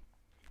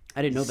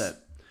 I didn't know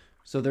that.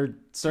 So they're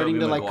starting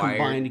to like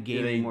combine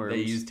game worlds.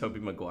 They use Tobey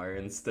Maguire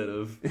instead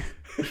of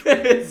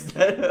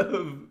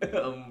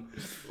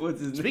what's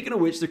his name? Speaking of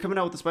which, they're coming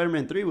out with the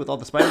Spider-Man 3 with all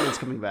the Spider-Mans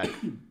coming back.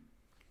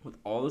 With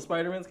all the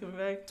Spider-Mans coming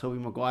back? Tobey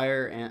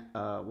Maguire and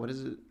what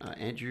is it?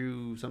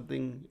 Andrew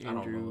something? I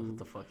don't know what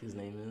the fuck his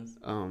name is.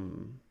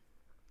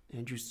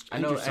 Andrew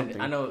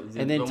something. I know.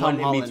 And then Tom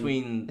Holland.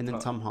 And then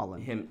Tom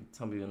Holland.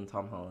 Tommy and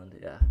Tom Holland.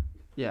 Yeah.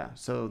 Yeah.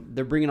 So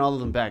they're bringing all of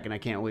them back, and I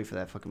can't wait for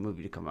that fucking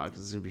movie to come out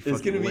because it's gonna be fucking.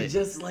 It's gonna lit. be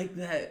just like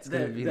that.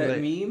 That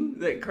meme,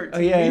 that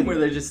cartoon meme where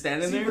they're just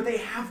standing there. But they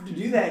have to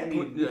do that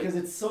meme because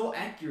it's so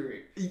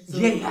accurate. So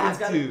yeah, you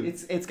have to.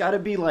 It's got to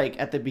be like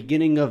at the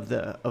beginning of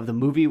the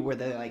movie where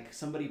they like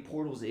somebody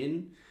portals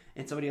in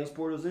and somebody else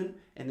portals in,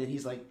 and then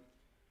he's like,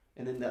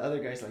 and then the other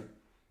guy's like,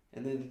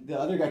 and then the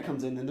other guy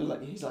comes in and they're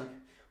like, he's like,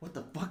 what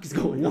the fuck is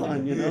going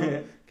on, you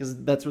know?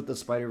 Because that's what the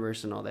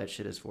Spider-Verse and all that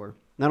shit is for.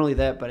 Not only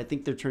that, but I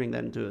think they're turning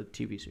that into a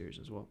TV series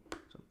as well.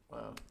 So,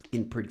 wow.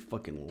 In pretty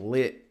fucking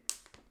lit.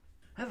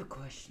 I have a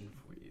question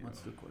for you. What's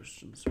the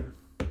question, sir?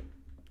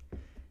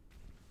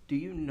 Do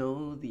you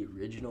know the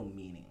original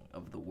meaning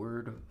of the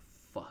word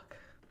fuck?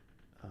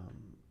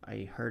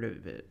 I heard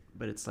of it,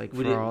 but it's like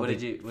what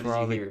did you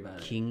hear about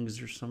it?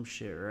 Kings or some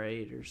shit,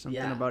 right? Or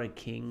something about a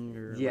king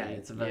or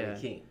it's about a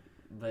king.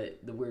 But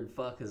the word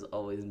fuck has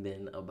always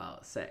been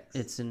about sex.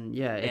 It used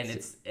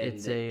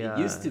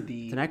to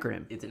be. It's an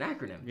acronym. It's an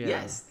acronym. Yeah.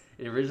 Yes,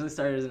 it originally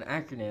started as an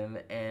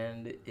acronym,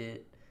 and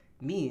it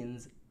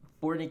means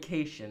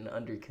fornication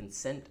under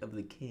consent of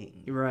the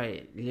king.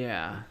 Right.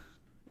 Yeah.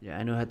 Yeah.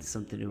 I know it had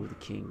something to do with the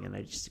king, and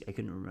I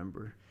couldn't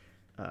remember.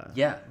 What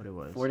it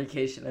was.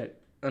 Fornication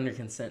under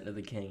consent of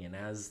the king, and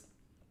as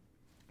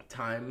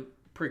time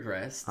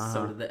progressed,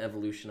 so did the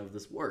evolution of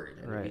this word,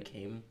 and it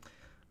became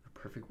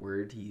perfect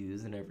word to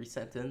use in every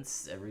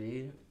sentence,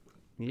 every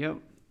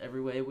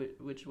way,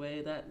 which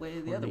way, that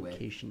way, the other way.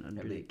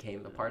 It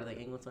became a part of the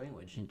English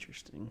language.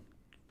 Interesting.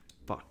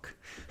 Fuck.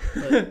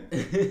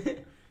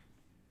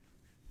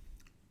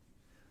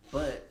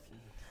 But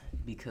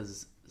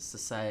because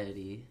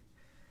society,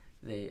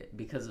 the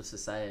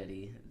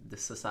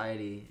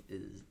society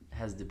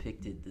has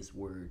depicted this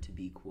word to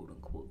be quote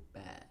unquote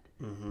bad.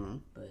 Mm-hmm.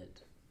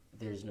 But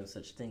there's no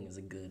such thing as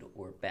a good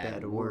or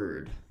bad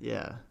word.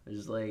 Yeah.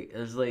 There's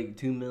like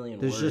 2 million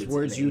words. There's just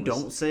words you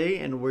don't say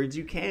and words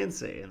you can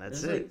say, and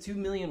that's it. There's like 2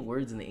 million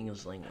words in the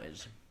English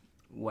language.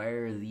 Why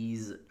are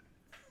these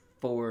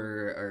 4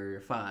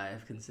 or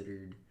 5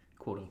 considered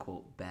quote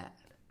unquote bad?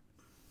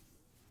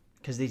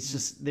 Because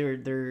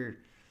they're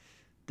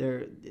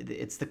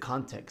it's the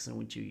context in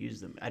which you use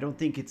them. I don't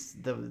think it's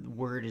the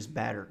word is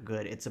bad or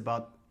good. It's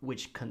about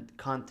which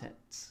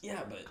contents.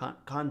 Yeah, but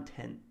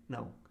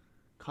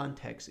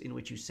context in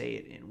which you say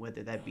it in,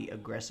 whether that be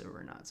aggressive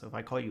or not. So if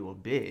I call you a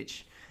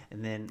bitch,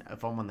 and then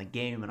if I'm on the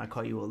game and I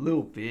call you a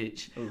little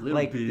bitch,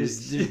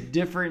 there's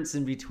difference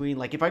in between.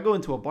 Like if I go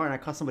into a bar and I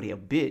call somebody a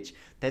bitch,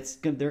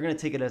 they're gonna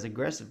take it as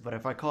aggressive. But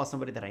if I call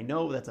somebody that I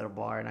know that's at a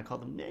bar and I call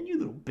them, man, you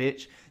little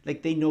bitch,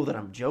 like they know that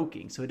I'm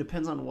joking. So it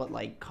depends on what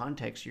like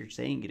context you're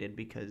saying it in,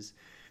 because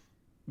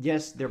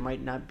yes, there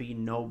might not be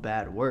no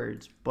bad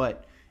words,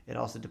 but it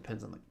also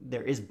depends on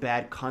there is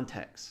bad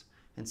context.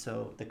 And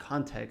so the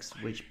context,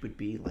 which would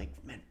be like,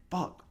 man,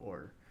 fuck,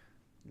 or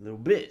little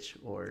bitch,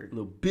 or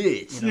little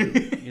bitch,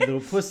 you little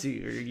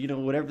pussy, or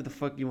whatever the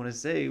fuck you want to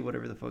say,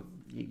 whatever the fuck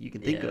you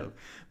can think of.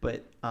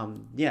 But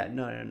no.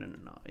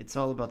 It's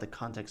all about the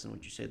context in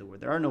which you say the word.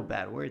 There are no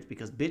bad words,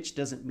 because bitch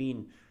doesn't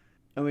mean.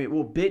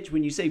 Bitch.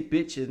 When you say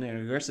bitch in an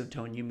aggressive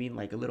tone, you mean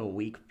like a little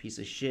weak piece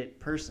of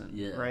shit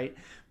person, right?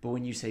 But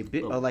when you say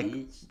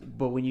bitch,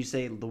 but when you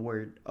say the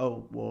word,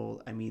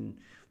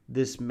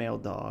 this male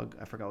dog,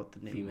 I forgot what the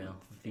name. Female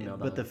dog.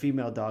 But the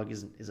female dog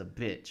is a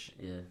bitch.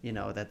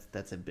 Yeah.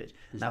 That's a bitch.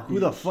 Now, who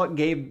the fuck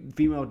gave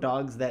female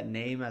dogs that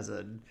name as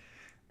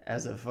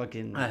as a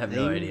fucking I have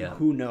thing. no idea.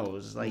 Who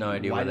knows? Like, no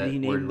idea why where did that he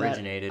name word that?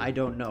 originated. I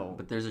don't know.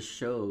 But there's a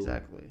show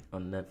Exactly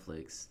on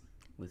Netflix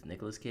with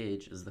Nicolas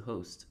Cage as the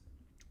host,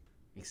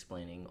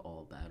 explaining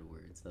all bad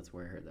words. That's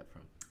where I heard that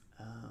from.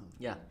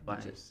 Yeah,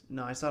 watch it.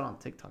 No, I saw it on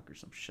TikTok or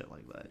some shit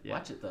like that. Yeah.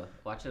 Watch it though.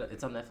 Watch it.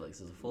 It's on Netflix.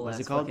 It's a full What's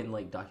ass it called? fucking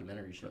like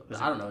documentary show.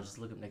 I don't know. Just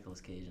look up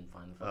Nicolas Cage and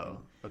find the fucking.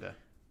 Oh, okay.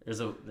 There's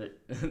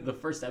the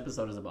first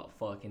episode is about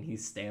fuck, and he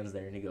stands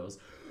there and he goes,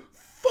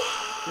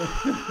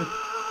 "Fuck."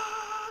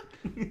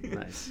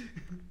 Nice.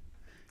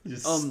 He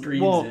just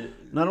screams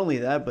it. Not only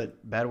that,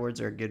 but bad words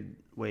are a good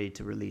way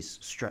to release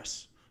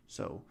stress.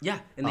 So Yeah,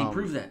 and they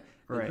prove that.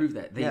 They right. prove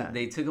that.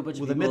 They took a bunch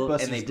of the people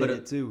Mythbusters and they did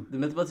it too. The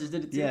Mythbusters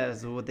did it too. Yeah.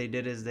 So what they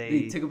did is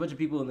They took a bunch of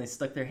people and they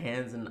stuck their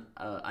hands in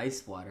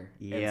ice water.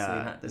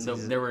 Yeah. So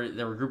there were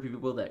a group of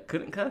people that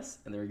couldn't cuss,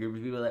 and there were a group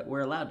of people that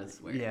were allowed to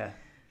swear. Yeah.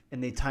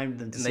 And they timed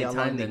them to see how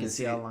long they could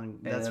see how long.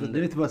 That's what the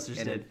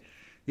Mythbusters did.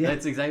 Yeah,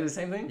 it's exactly the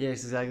same thing. Yeah,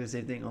 it's exactly the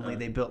same thing. Only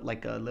they built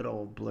like a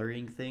little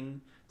blurring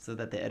thing so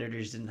that the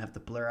editors didn't have to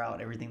blur out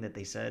everything that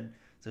they said.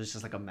 So it's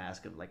just like a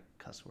mask of like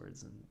cuss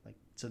words and like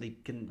so they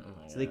couldn't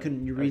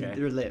read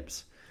their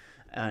lips.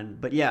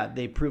 But yeah,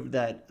 they proved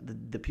that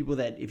the people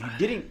that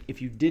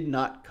if you did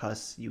not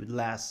cuss, you would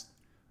last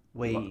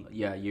way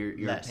your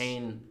less.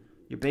 pain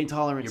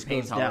tolerance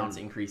goes down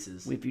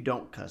increases if you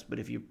don't cuss. But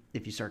if you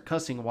start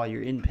cussing while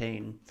you're in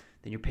pain,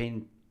 then your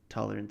pain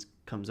tolerance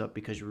comes up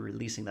because you're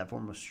releasing that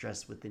form of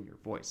stress within your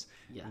voice.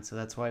 Yeah. And so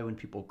that's why when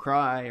people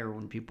cry or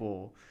when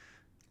people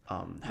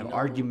have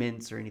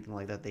arguments or anything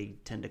like that, they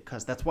tend to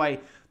cuss. That's why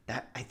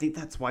I think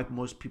that's why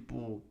most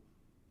people,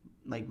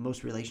 like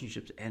most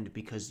relationships, end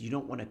because you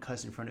don't want to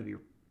cuss in front of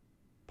your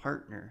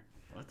partner.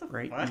 What the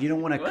right? fuck? You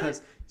don't want to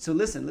cuss. So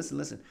listen.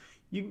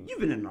 You've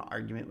been in an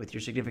argument with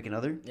your significant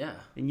other. Yeah.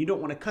 And you don't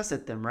want to cuss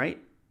at them, right?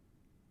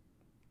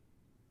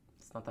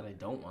 It's not that I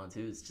don't want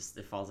to. It's just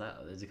it falls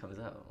out. It just comes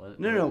out.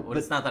 But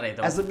it's not that I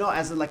don't. As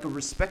a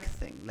respect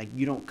thing. Like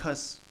you don't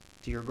cuss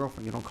to your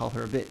girlfriend. You don't call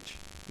her a bitch.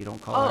 You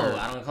don't call her. Oh,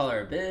 I don't call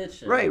her a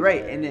bitch.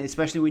 Right. And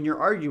especially when you're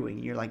arguing,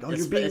 you're like, oh,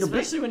 you're being a bitch.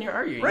 Especially when you're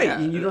arguing. Right. Yeah.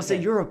 And you don't say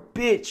you're a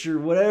bitch or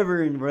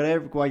whatever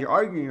while you're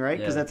arguing, right?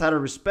 Because that's out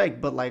of respect.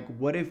 But like,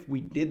 what if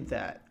we did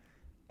that,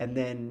 and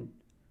then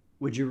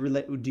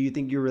do you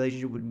think your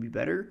relationship would be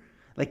better?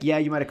 Like, yeah,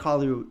 you might have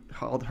called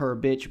her a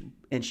bitch,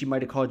 and she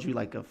might have called you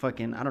like a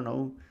fucking, I don't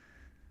know,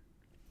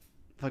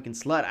 fucking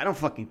slut. I don't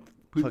fucking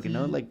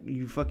know, like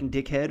you fucking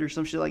dickhead or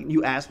some shit, like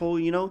you asshole,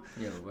 you know?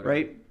 Yeah,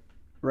 whatever.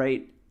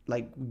 Right.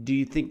 Like, do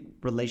you think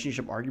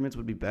relationship arguments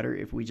would be better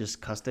if we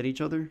just cussed at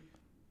each other?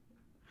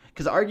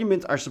 Because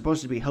arguments are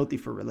supposed to be healthy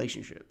for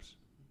relationships.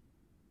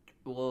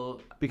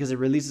 Well, because it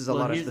releases a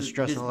lot of the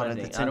stress and a lot of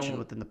the tension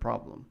within the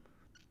problem.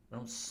 I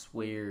don't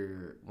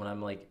swear when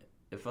I'm like,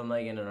 if I'm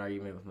like in an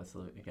argument with my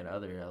significant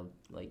other,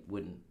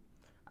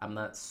 I'm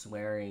not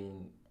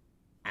swearing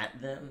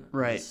at them.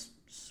 Right. I'm just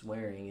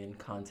swearing in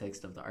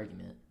context of the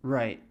argument.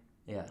 Right.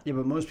 Yeah. Yeah,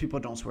 but most people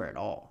don't swear at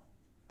all.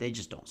 They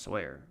just don't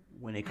swear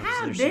when it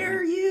comes to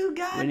their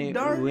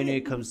when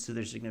it comes to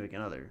their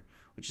significant other,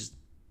 which is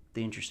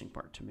the interesting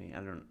part to me. I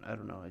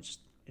don't know.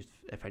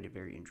 I find it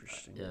very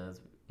interesting. Yeah,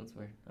 that's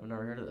weird. I've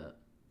never heard of that.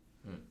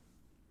 I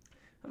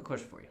have a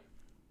question for you.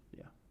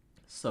 Yeah.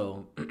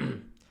 So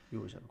you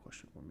always have a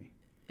question for me.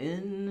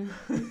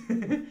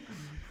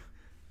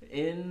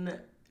 In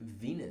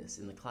Venus,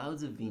 in the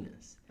clouds of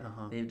Venus,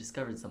 they've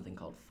discovered something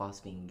called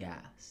phosphine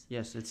gas.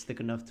 Yes, it's thick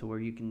enough to where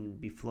you can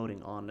be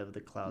floating on of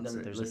the clouds.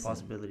 There's a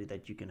possibility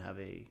that you can have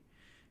a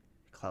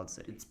cloud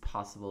city. It's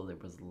possible there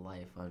was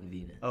life on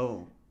Venus.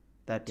 Oh,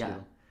 that too. Yeah,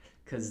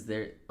 because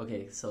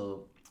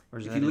so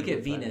if you look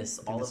at Venus,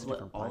 if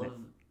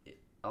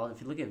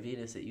you look at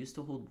Venus, it used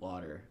to hold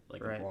water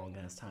like a long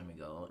ass time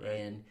ago,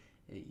 and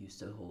it used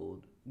to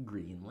hold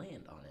green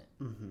land on it.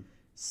 Mm-hmm.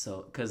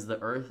 So, because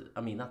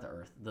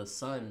the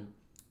sun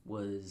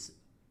was,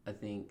 I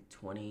think,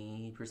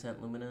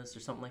 20% luminous or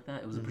something like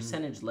that. It was a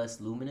percentage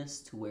less luminous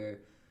to where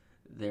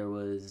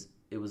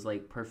it was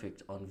like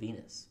perfect on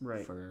Venus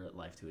for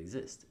life to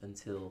exist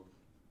until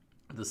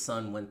the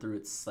sun went through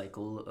its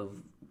cycle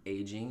of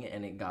aging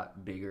and it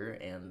got bigger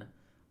and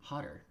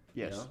hotter.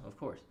 Yes. You know, of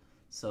course.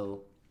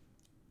 So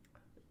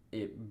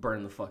it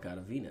burned the fuck out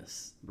of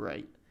Venus.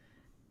 Right.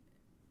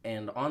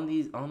 And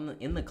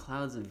in the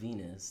clouds of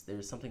Venus,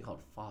 there's something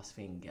called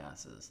phosphine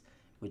gases,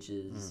 which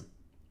is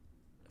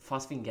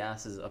phosphine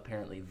gas is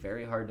apparently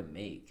very hard to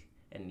make,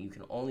 and you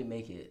can only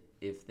make it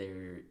if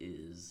there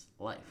is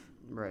life.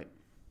 Right.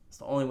 It's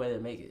the only way to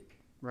make it.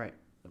 Right.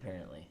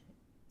 Apparently.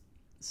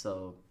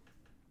 So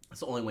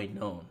it's the only way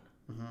known.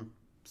 Mm-hmm.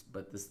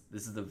 But this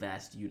is the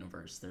vast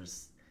universe.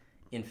 There's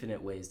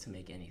infinite ways to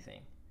make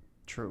anything.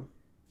 True.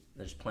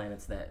 There's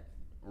planets that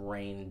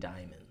rain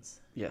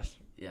diamonds. Yes.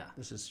 Yeah.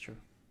 This is true.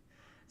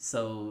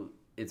 So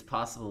it's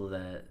possible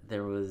that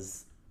there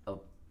was a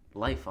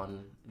life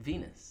on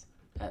Venus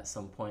at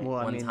some point,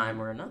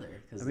 time or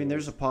another.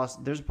 There's a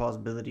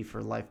possibility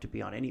for life to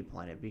be on any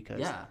planet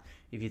because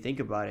if you think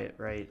about it,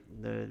 right?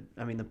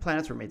 The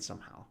planets were made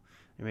somehow.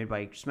 They're made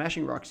by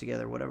smashing rocks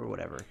together,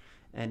 whatever.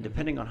 And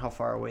depending on how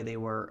far away they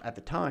were at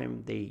the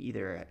time, they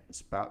either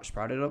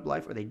sprouted up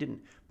life or they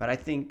didn't. But I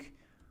think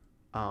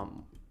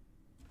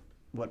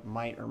what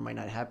might or might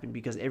not happen,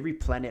 because every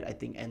planet, I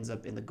think, ends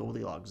up in the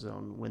Goldilocks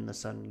zone when the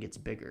sun gets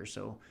bigger.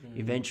 So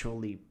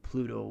eventually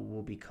Pluto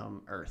will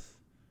become Earth.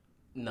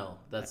 No,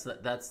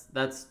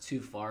 that's too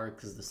far,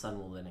 because the sun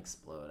will then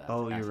explode.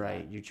 You're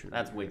right. You're true.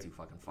 That's way too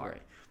fucking far.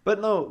 Right. But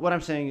no, what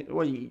I'm saying,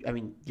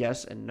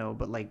 yes and no,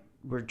 but like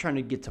we're trying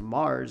to get to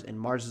Mars, and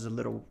Mars is a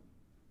little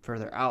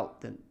further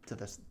out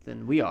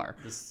than we are.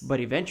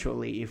 But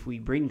eventually, if we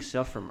bring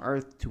stuff from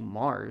Earth to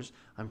Mars,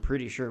 I'm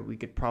pretty sure we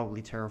could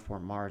probably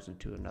terraform Mars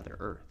into another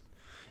Earth.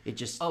 It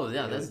just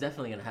that's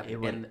definitely gonna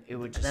happen. It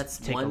would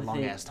just take a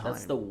long ass time.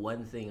 That's the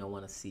one thing I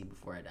want to see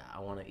before I die. I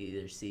want to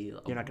either see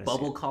a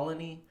bubble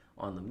colony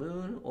on the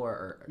moon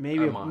or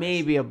Mars.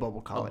 Maybe a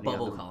bubble colony.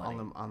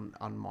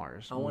 On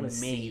Mars. I want to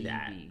see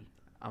that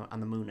on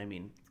the moon. I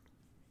mean,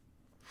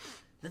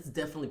 that's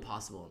definitely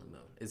possible on the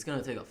moon. It's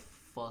gonna take a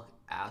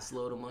ass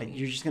load of money.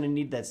 You're just gonna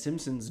need that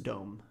Simpsons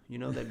dome. You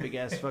know, that big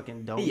ass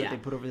fucking dome that they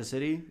put over the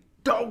city.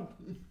 Dome.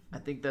 I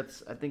think.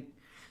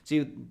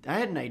 See, I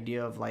had an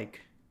idea of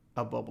like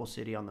a bubble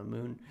city on the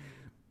moon,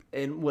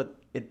 and what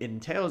it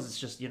entails is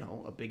just,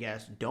 a big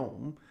ass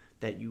dome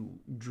that you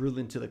drill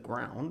into the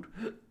ground,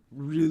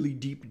 really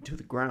deep into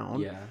the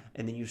ground,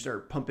 and then you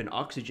start pumping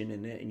oxygen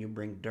in it, and you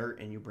bring dirt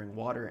and you bring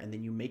water, and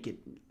then you make it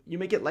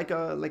like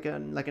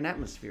an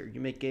atmosphere. You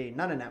make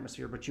not an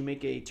atmosphere, but you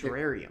make a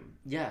terrarium.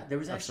 Yeah, there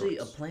was actually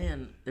a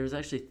plan. There was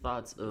actually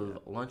thoughts of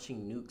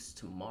launching nukes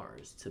to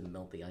Mars to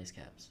melt the ice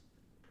caps,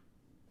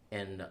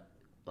 and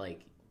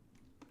like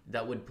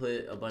that would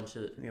put a bunch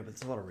of but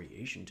it's a lot of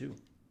radiation too.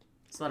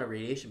 It's a lot of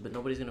radiation, but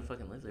nobody's gonna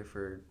fucking live there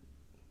for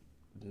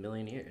a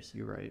million years.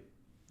 You're right.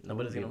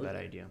 Nobody's gonna live there.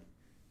 Bad idea.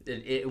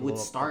 It would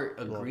start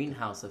a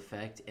greenhouse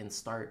effect and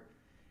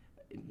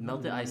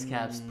melt the ice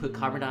caps, put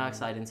carbon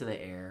dioxide into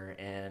the air,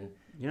 and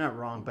you're not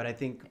wrong. But I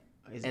think,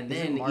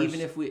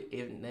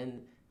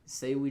 then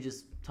say we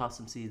just toss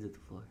some seeds at the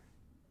floor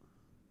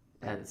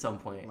at some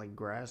point, like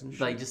grass and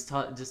shit. Like just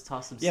toss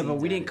some seeds. Yeah, but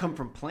we didn't come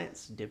from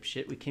plants,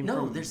 dipshit. We came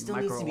from there still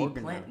needs to be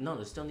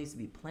there still needs to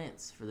be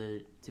plants for there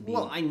to be.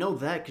 Well, I know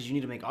that because you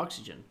need to make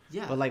oxygen.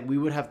 Yeah. But like we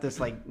would have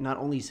to like not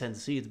only send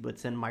seeds, but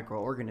send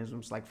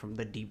microorganisms like from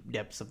the deep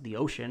depths of the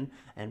ocean,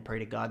 and pray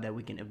to God that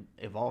we can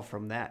evolve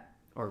from that,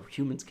 or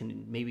humans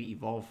can maybe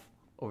evolve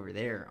over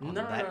there on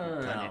that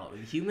planet. No.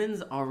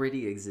 Humans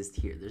already exist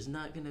here. There's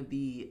not going to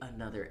be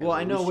another. Well,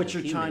 I know what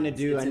you're trying to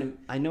do.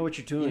 I know what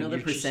you're doing. You know the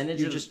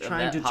percentage you're just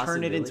trying to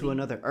turn it into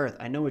another Earth.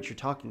 I know what you're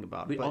talking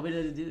about. All we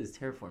had to do is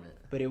terraform it.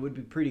 But it would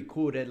be pretty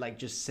cool to like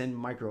just send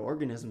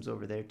microorganisms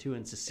over there too,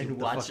 and to see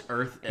watch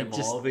Earth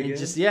evolve again.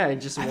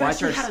 I've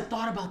actually had a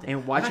thought about that.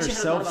 And watch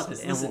ourselves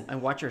and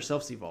watch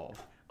ourselves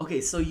evolve. Okay,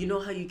 so you know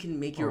how you can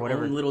make your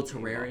own little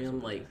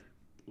terrarium, like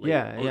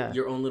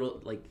your own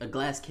little, like a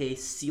glass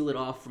case, seal it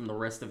off from the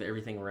rest of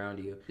everything around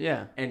you.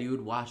 Yeah. And you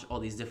would watch all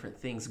these different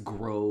things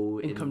grow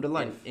and come to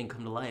life. And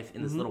come to life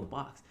in this little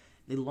box.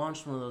 They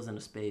launched one of those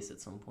into space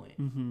at some point.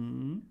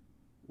 Mm-hmm.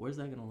 Where's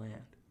that gonna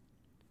land?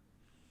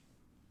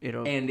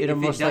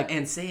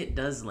 And say it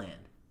does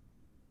land.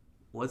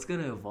 What's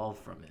gonna evolve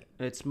from it?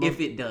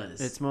 If it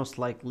does. It's most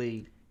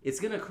likely. It's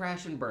going to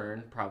crash and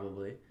burn,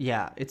 probably.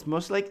 Yeah, it's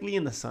most likely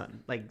in the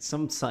sun. Like,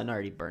 some sun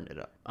already burned it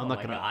up. I'm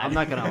not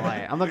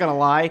gonna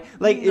lie.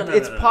 Like,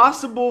 it's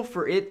possible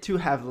for it to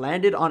have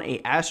landed on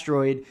a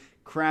asteroid,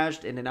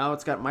 crashed, and then now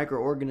it's got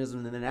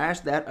microorganisms, and then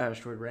that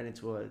asteroid ran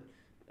into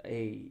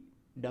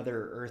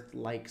another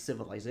Earth-like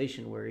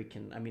civilization where it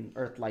can,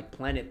 Earth-like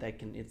planet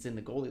it's in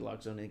the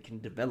Goldilocks zone and it can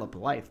develop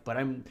life. But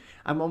I'm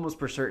almost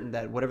for certain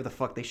that whatever the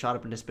fuck they shot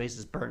up into space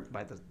is burnt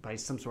by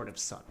some sort of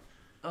sun.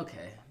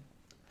 Okay.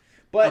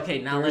 But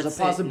there's a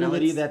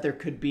possibility that there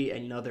could be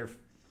another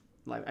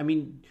life.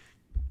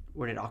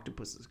 Where did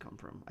octopuses come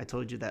from? I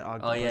told you that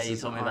octopuses. Oh yeah, you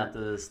told me about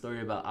the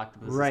story about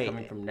octopuses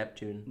coming from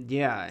Neptune.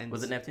 Yeah, and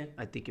was it Neptune?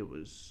 I think it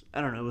was.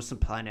 I don't know. It was some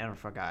planet. I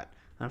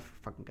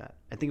fucking got.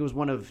 I think it was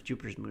one of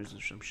Jupiter's moons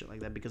or some shit like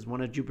that. Because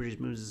one of Jupiter's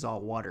moons is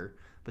all water,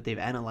 but they've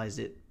analyzed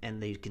it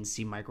and they can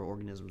see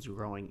microorganisms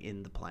growing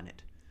in the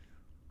planet.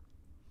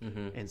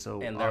 Mm-hmm. And so,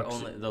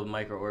 the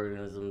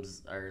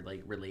microorganisms are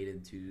like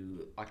related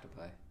to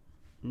octopi.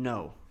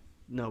 No,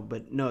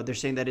 they're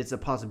saying that it's a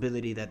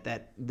possibility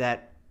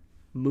that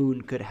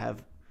moon could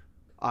have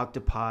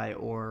octopi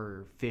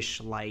or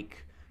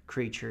fish-like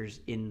creatures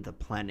in the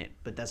planet,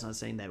 but that's not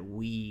saying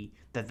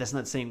that's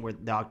not saying where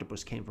the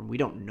octopus came from. We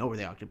don't know where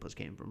the octopus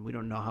came from. We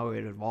don't know how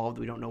it evolved.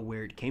 We don't know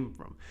where it came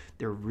from.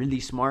 They're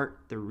really smart.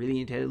 They're really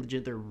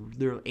intelligent.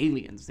 They're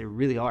aliens. They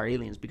really are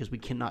aliens because we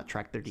cannot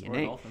track their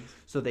DNA. Dolphins.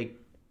 So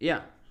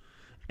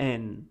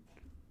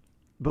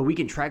but we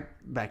can track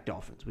back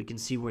dolphins. We can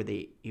see where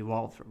they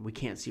evolved from. We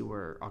can't see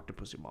where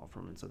octopus evolved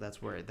from, and so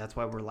that's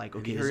why we're like,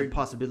 okay, there's a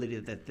possibility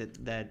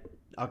that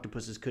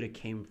octopuses could have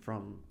came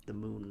from the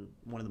moon,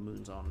 one of the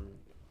moons on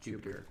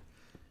Jupiter.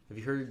 Have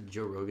you heard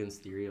Joe Rogan's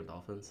theory of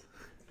dolphins?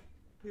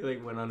 He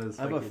went on his.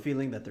 I have a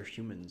feeling that they're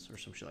humans or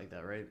some shit like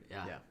that, right?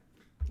 Yeah.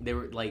 They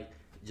were like,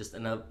 just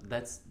enough.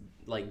 That's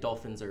like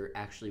dolphins are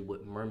actually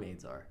what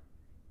mermaids are.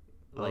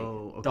 Like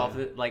okay.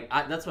 dolphin, like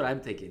that's what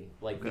I'm thinking.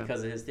 Like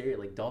because of his theory,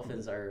 like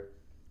dolphins are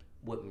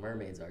what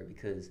mermaids are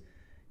because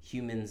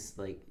humans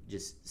like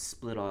just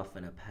split off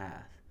in a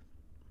path.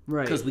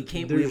 Right. Because we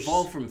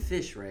evolved from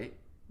fish, right?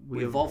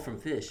 We evolved from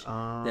fish.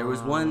 There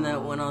was one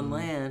that went on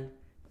land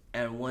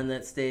and one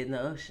that stayed in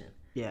the ocean.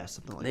 Yeah,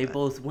 something like that. They that.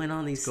 both went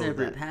on these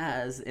separate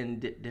paths in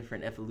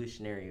different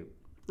evolutionary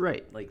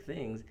like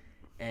things.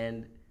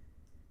 And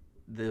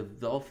the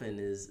dolphin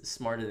is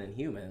smarter than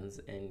humans,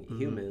 and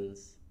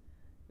humans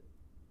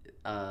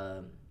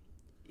are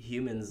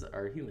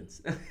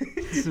humans.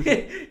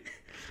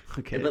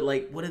 Okay. But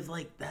like, what if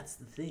like that's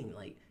the thing?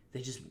 Like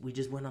we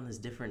just went on this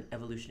different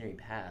evolutionary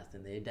path,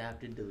 and they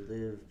adapted to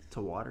live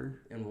to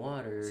water and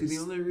water. See, the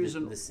only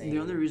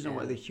reason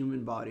why the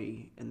human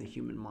body and the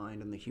human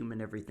mind and the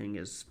human everything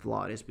is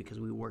flawed is because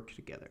we work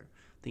together.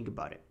 Think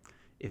about it.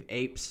 If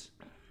apes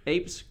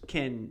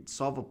can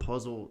solve a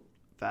puzzle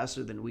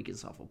faster than we can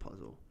solve a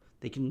puzzle.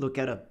 They can look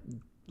at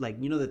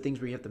the things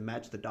where you have to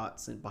match the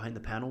dots behind the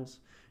panels.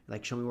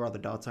 Like, show me where all the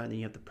dots are, and then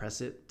you have to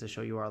press it to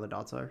show you where all the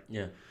dots are.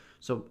 Yeah.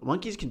 So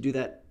monkeys can do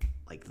that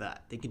like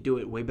that. They can do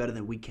it way better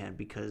than we can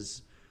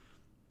because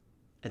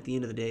at the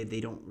end of the day, they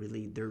don't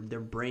really. Their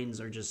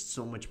brains are just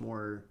so much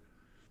more.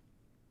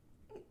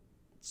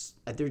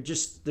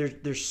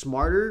 They're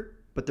smarter,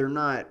 but they're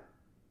not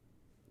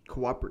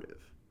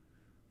cooperative.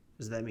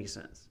 Does that make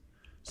sense?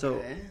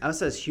 So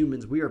us as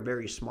humans, we are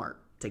very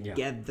smart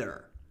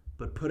together. Yeah.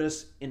 But put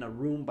us in a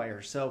room by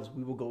ourselves,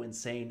 we will go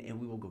insane and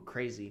we will go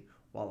crazy.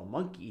 While a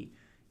monkey,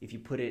 if you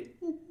put it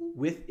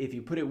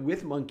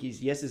with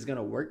monkeys, yes, it's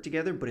gonna work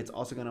together, but it's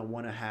also gonna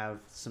want to have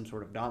some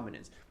sort of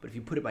dominance. But if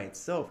you put it by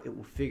itself, it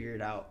will figure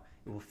it out.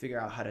 It will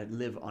figure out how to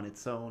live on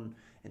its own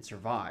and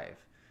survive.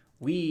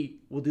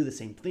 We will do the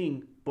same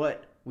thing,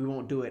 but we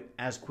won't do it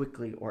as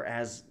quickly or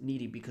as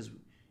needy because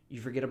you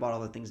forget about all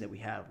the things that we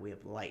have. We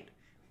have light.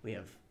 We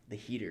have the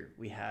heater.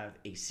 We have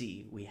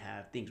AC. We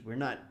have things. We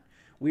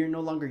are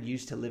no longer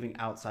used to living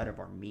outside of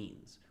our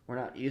means. We're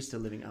not used to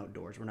living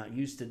outdoors. We're not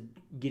used to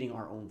getting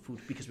our own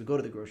food because we go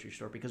to the grocery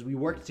store, because we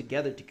work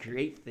together to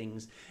create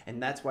things,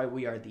 and that's why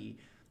we are the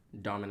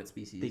dominant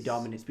species.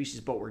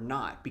 But we're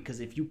not, because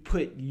if you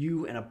put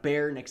you and a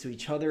bear next to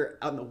each other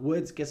out in the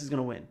woods, guess who's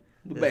gonna win?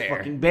 The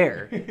fucking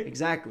bear.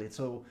 Exactly.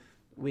 So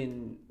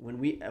when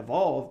we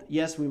evolved,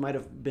 yes, we might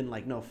have been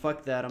like, no,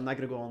 fuck that. I'm not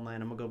gonna go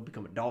online. I'm gonna go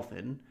become a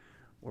dolphin.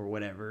 Or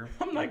whatever.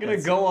 I'm not gonna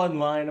go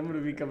online. I'm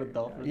gonna become a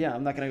dolphin. Yeah,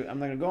 I'm not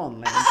gonna go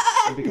online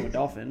and become a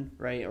dolphin,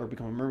 right? Or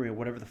become a mermaid, or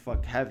whatever the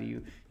fuck have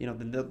you. You know,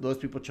 those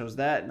people chose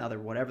that. Now they're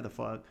whatever the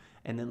fuck.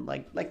 And then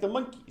like the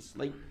monkeys,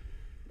 like,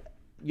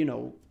 you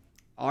know,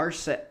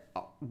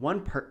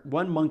 one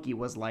monkey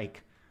was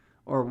like,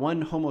 or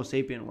one Homo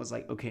sapien was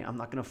like, okay, I'm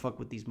not gonna fuck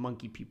with these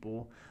monkey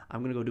people.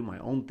 I'm gonna go do my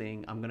own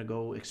thing. I'm gonna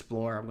go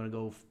explore. I'm gonna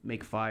go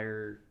make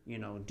fire. You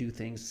know, do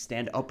things.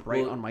 Stand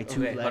upright on my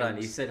two legs. Hold on.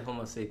 You said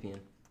Homo sapien.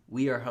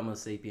 We are Homo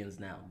sapiens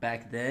now.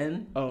 Back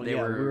then, we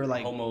were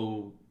like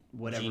Homo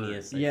whatever.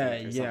 Genius.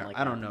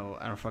 I don't know.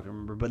 I don't fucking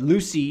remember. But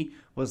Lucy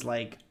was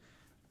like,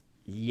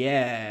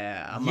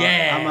 I'm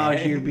out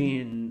here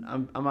being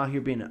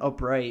an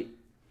upright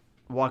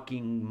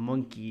walking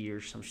monkey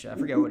or some shit. I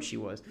forget what she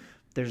was.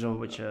 There's a whole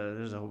bunch of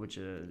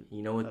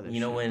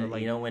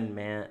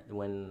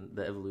when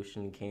the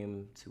evolution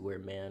came to where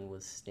man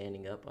was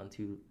standing up on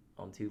two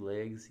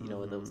legs. You know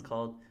what that was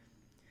called?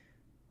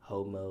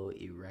 Homo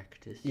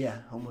erectus. Yeah,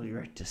 Homo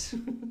erectus.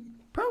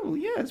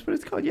 Probably, yeah, that's what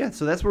it's called. Yeah,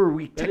 so that's where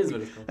we. That is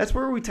what it's called. That's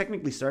where we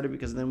technically started,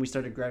 because then we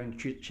started grabbing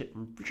shit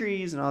from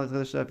trees and all this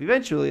other stuff.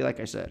 Eventually, like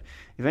I said,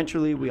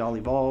 we all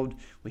evolved.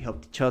 We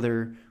helped each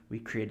other. We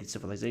created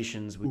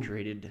civilizations. We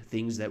created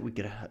things that we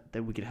could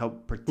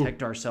help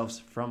protect ourselves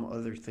from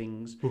other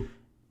things.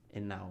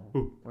 And now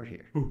we're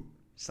here.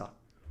 Stop.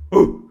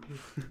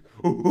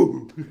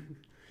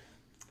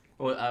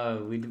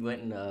 Well, we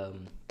went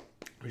and.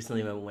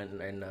 Recently, we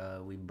went and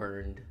we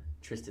burned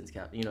Tristan's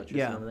couch. You know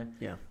Tristan over there?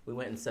 Yeah. We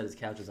went and set his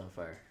couches on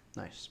fire.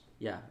 Nice.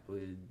 Yeah,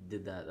 we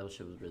did that. That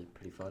shit was really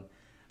pretty fun.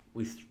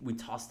 We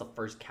tossed the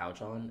first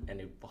couch on, and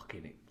it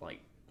fucking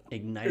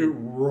ignited,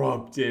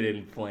 erupted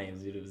in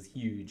flames, dude. It was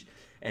huge.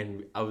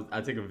 And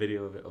I took a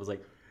video of it.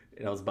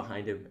 I was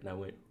behind him, and I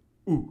went,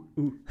 ooh,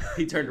 ooh.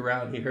 He turned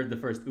around. He heard the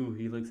first ooh.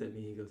 He looks at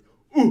me. He goes,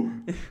 ooh.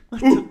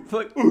 What the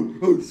fuck?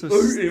 So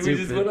stupid. We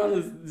just went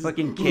on this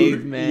fucking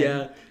caveman.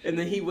 Yeah, and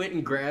then he went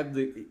and grabbed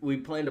we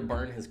planned to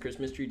burn his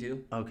Christmas tree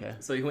too. Okay.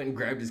 So he went and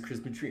grabbed his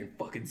Christmas tree and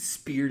fucking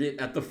speared it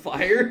at the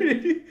fire.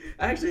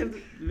 I actually have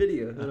the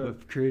video.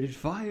 I've created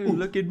fire.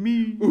 Look at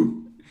me.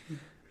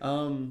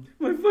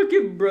 My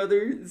fucking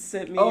brother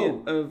sent me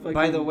a fucking...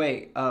 By the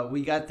way,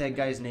 we got that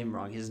guy's name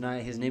wrong. His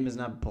name is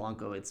not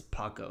Blanco. It's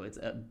Paco. It's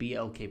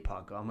BLK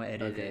Paco. I'm gonna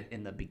edit it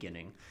in the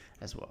beginning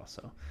as well.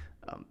 So,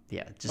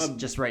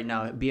 just right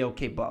now,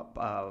 BLK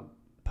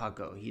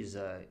Paco. He's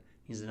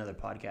another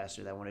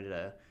podcaster that wanted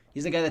to.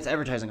 He's the guy that's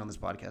advertising on this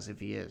podcast, if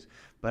he is.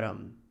 But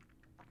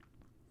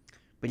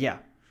yeah,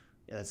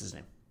 that's his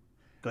name.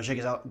 Go check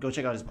out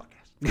his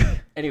podcast.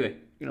 Anyway,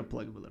 you're gonna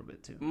plug him a little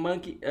bit too.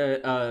 Monkey.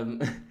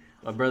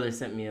 My brother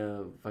sent me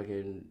a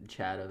fucking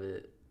chat of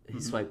it. He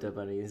swiped up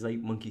on it. He's like,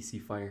 monkey see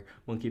fire.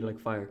 Monkey like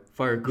fire.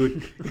 Fire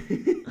good.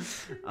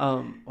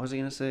 What was I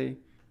gonna say?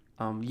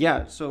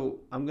 Yeah. So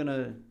I'm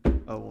gonna.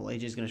 Oh well,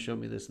 AJ's gonna show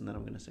me this, and then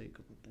I'm gonna say a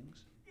couple of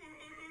things.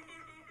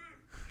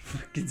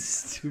 Fucking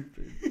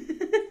stupid.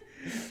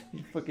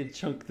 You fucking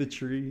chunk the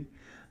tree.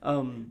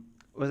 What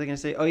was I gonna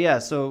say? Oh yeah.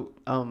 So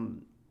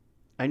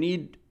we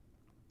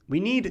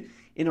need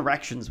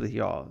interactions with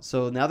y'all.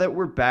 So now that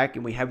we're back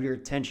and we have your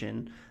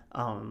attention.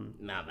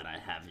 Now that I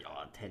have your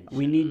attention,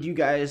 we need you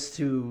guys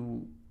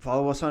to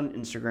follow us on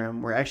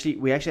Instagram.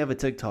 We actually have a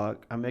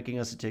TikTok. I'm making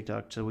us a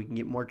TikTok so we can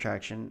get more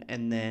traction.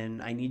 And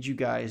then I need you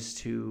guys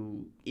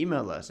to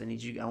email us. I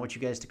want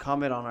you guys to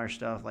comment on our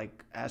stuff,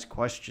 like ask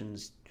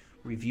questions,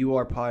 review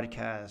our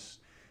podcast,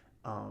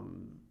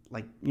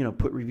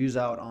 put reviews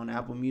out on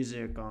Apple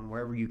Music, on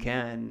wherever you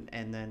can.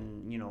 And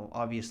then,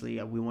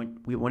 obviously we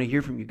want to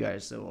hear from you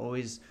guys. So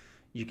always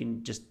you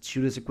can just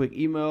shoot us a quick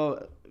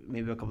email.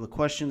 Maybe a couple of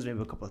questions,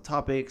 maybe a couple of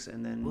topics,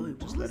 and then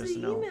just let us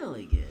know. Email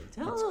again? It's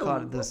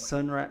called the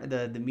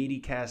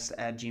meatycast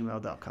at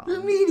gmail.com. The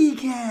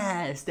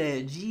meatycast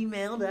at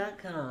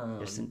gmail.com.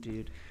 Yes,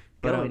 indeed.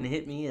 But go and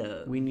hit me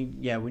up. We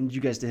need you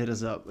guys to hit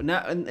us up. And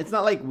it's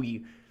not like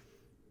we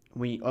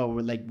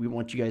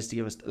want you guys to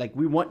give us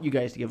we want you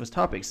guys to give us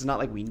topics. It's not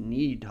like we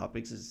need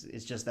topics.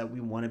 It's just that we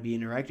want to be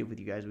interactive with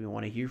you guys. We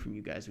want to hear from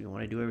you guys. We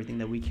want to do everything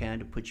that we can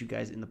to put you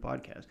guys in the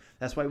podcast.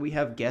 That's why we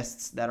have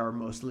guests that are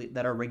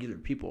regular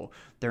people.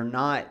 They're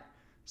not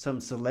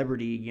some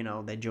celebrity,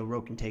 that Joe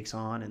Rogan takes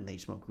on and they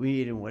smoke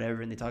weed and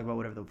whatever and they talk about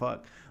whatever the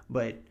fuck.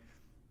 But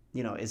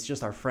it's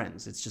just our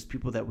friends. It's just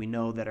people that we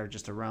know that are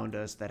just around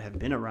us, that have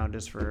been around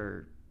us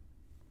for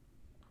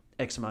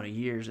X amount of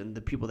years, and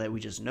the people that we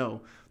just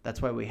know.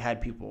 That's why we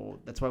had people.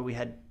 That's why we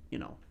had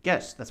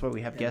guests. That's why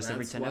we have guests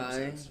every 10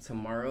 episodes.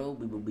 Tomorrow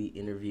we will be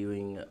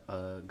interviewing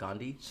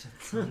Gandhi.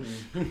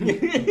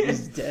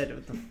 He's dead.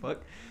 What the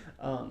fuck?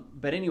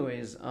 But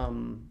anyways,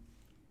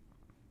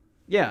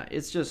 yeah,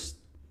 it's just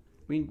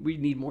we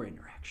need more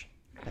interaction.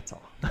 That's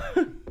all.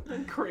 I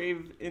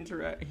crave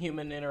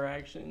human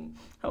interaction.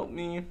 Help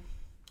me.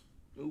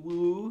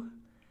 Woo.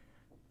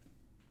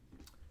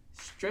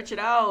 Stretch it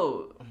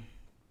out.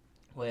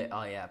 Wait,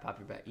 oh yeah, pop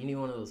your back. You need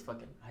one of those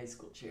fucking high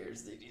school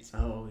chairs.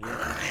 Oh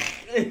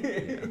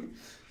yeah.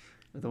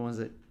 The ones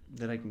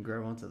that I can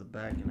grab onto the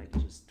back and I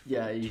can just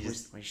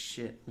twist my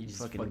shit. You just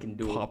fucking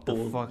do pop the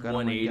fuck out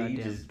of my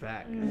goddamn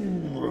back.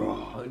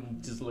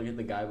 Just look at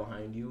the guy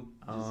behind you.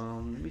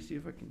 Let me see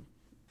if I can.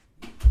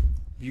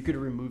 If you could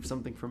remove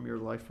something from your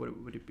life, what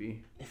would it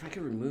be? If I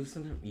could remove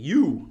something,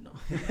 you. No.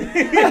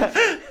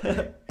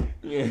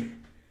 Yeah.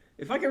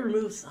 If I could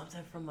remove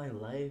something from my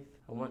life,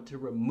 I want to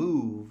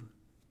remove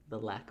the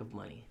lack of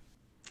money.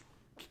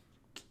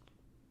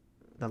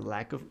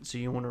 So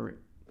you want to...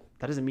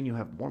 That doesn't mean you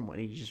have more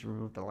money. You just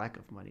remove the lack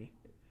of money.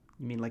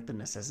 You mean like the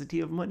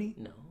necessity of money?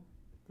 No.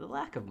 The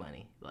lack of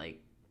money.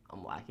 Like,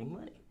 I'm lacking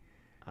money.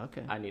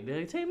 Okay. I need to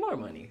attain more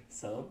money.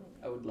 So,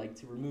 I would like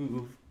to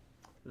remove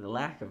the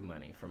lack of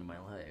money from my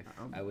life.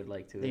 I would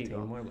like to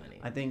attain more money.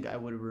 I think I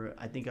would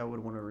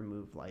want to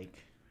remove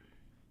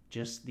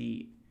just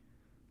the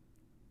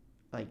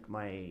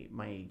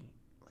my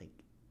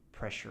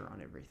pressure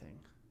on everything.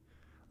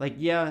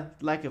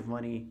 Lack of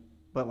money,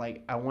 but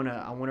I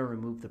wanna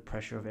remove the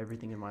pressure of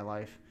everything in my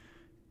life,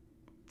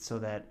 so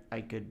that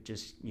I could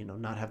just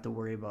not have to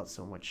worry about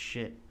so much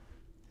shit.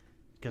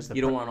 Because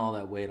you don't want all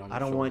that weight on your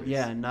shoulders.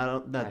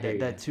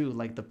 That too.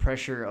 Like the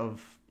pressure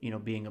of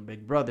being a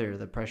big brother,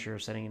 the pressure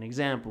of setting an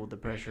example, the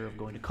pressure of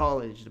going to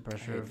college, the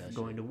pressure of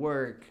going to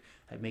work,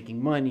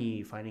 making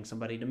money, finding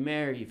somebody to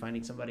marry,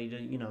 finding somebody to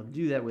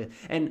do that with.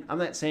 And I'm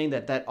not saying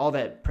that all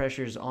that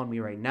pressure is on me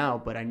right now,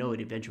 but I know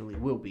it eventually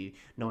will be,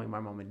 knowing my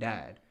mom and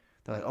dad.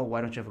 They're like, oh,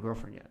 why don't you have a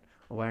girlfriend yet?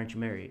 Or why aren't you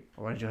married?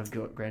 Or why don't you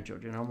have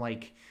grandchildren? And I'm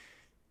like,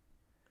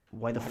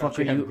 why the fuck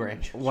are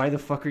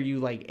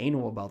you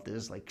anal about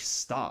this?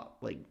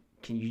 Stop.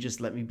 Can you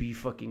just let me be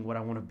fucking what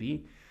I want to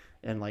be?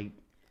 And I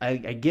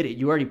get it.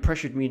 You already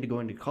pressured me into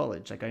going to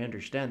college. I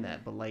understand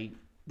that, but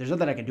there's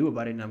nothing I can do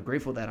about it, and I'm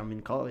grateful that I'm in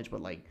college,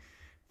 but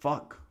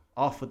fuck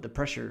off with the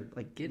pressure.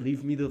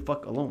 Leave me the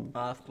fuck alone.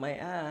 Off my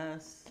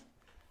ass.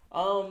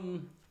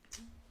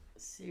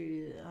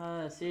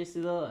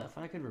 Seriously though, if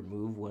I could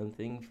remove one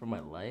thing from my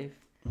life,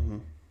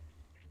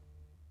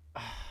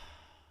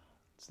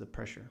 it's the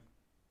pressure.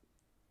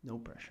 No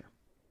pressure.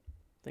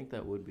 I think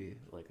that would be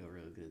a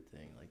real good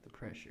thing, the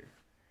pressure.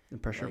 The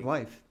pressure of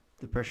life.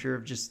 The pressure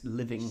of just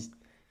living.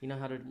 You know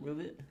how to remove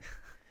it?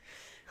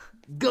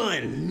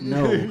 Gun.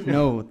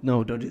 No,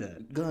 don't do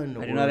that. Gun.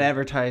 I do not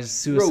advertise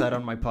suicide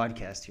on my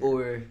podcast here.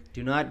 Or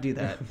do not do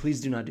that.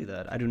 Please do not do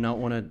that. I do not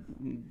want to.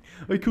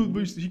 He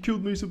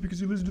killed myself because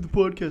he listened to the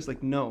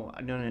podcast. No.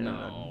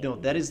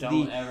 That is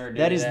don't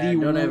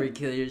ever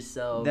kill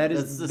yourself. That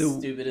is the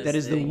stupidest. That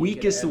is the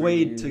weakest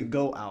way to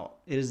go out.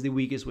 It is the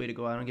weakest way to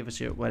go out. I don't give a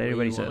shit what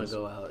anybody says. To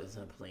go out is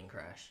a plane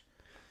crash.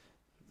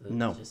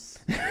 No. Just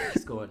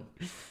going.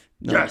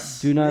 No,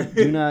 yes. Do not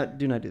do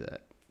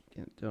that.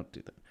 Yeah, don't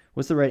do that.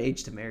 What's the right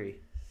age to marry?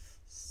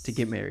 To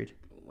get married?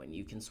 When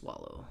you can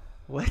swallow.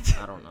 What?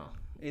 I don't know.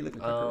 Hey, look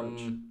at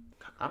cockroach.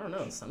 I don't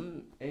know.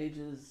 Some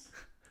ages,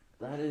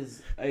 that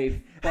is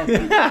a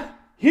fucking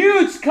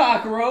huge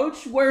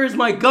cockroach. Where is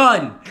my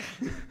gun?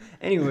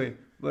 Anyway,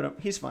 but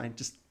he's fine.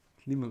 Just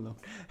leave him alone.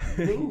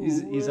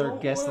 he's our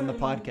guest on the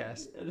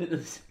podcast.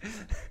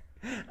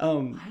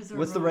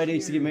 What's the right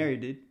age to get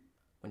married, dude?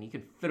 When you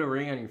can fit a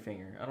ring on your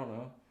finger. I don't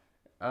know.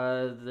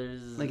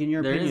 There's like in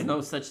your opinion, there is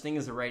no such thing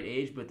as a right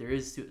age, but there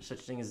is such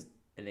thing as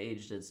an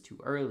age that's too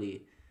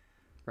early.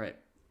 Right.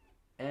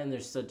 And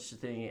there's such a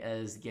thing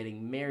as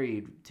getting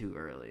married too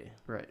early.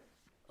 Right.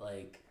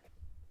 Like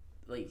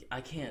I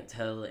can't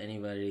tell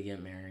anybody to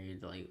get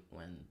married like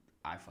when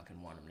I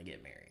fucking want them to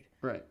get married.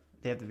 Right.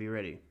 They have to be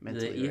ready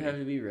mentally. You have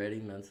to be ready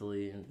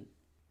mentally and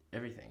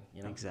everything,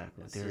 you know.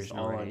 Exactly. There's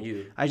all on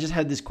you. I just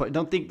had this question.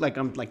 Don't think like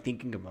I'm like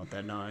thinking about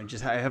that. No, I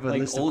have a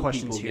list of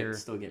questions here.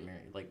 Still get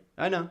married. Like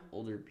I know.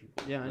 Older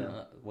people. Yeah, I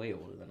know. Way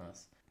older than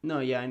us. No,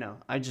 yeah, I know.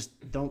 I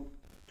just don't.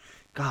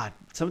 God,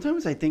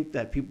 sometimes I think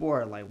that people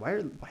are like,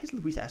 why is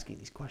Luis asking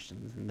these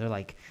questions? And they're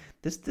like,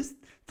 this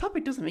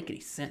topic doesn't make any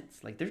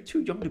sense. Like, they're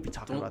too young to be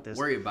talking about this.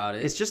 Don't worry about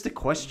it. It's just a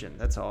question.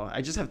 That's all.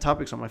 I just have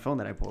topics on my phone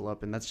that I pull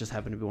up, and that's just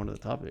happened to be one of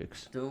the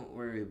topics. Don't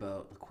worry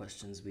about the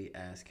questions we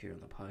ask here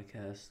on the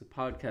podcast. The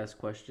podcast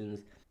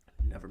questions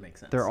never make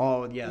sense. They're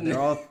all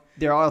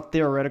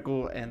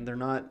theoretical, and they're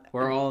not.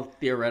 We're all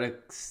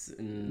theoretics.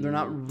 And they're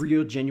not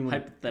real, genuine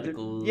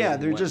hypotheticals.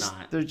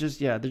 They're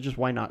just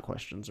why not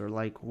questions or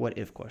like what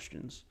if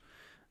questions.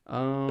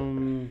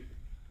 Like,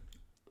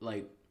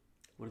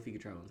 what if you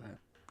could travel in time?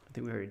 I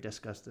think we already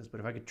discussed this,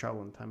 but if I could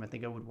travel in time, I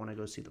think I would want to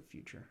go see the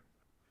future.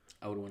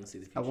 I would want to see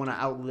the future. I want to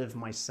outlive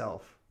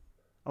myself.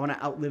 I want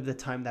to outlive the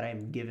time that I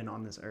am given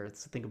on this earth.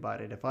 So think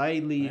about it. If I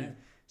leave,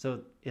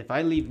 if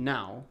I leave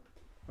now.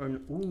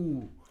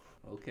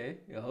 Okay.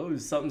 Oh,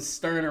 something's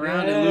stirring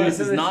around in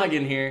Lewis's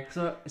noggin here.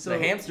 So the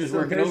hamster's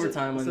working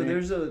overtime on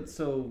there.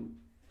 So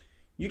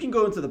you can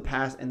go into the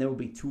past and there will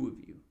be two of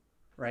you,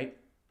 right?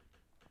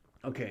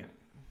 Okay.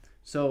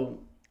 So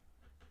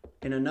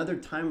in another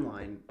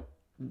timeline,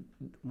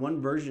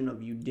 one version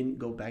of you didn't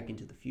go back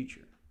into the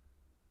future.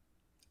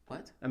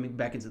 What? I mean,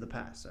 back into the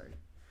past, sorry.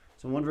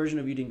 So one version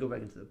of you didn't go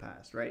back into the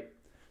past, right?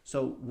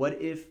 So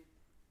what if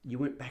you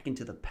went back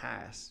into the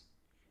past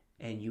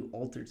and you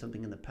altered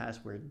something in the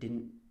past where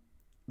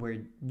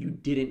you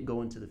didn't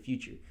go into the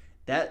future?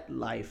 That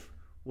life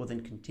will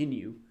then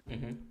continue.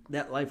 Mm-hmm.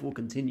 That life will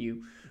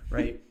continue,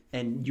 right?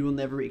 And you will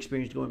never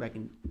experience going back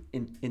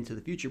into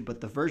the future. But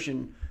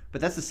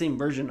that's the same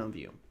version of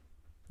you.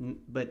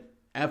 But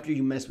after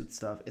you mess with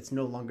stuff, it's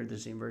no longer the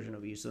same version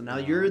of you. So now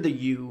you're the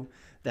you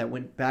that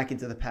went back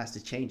into the past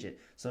to change it.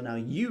 So now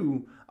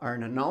you are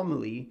an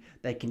anomaly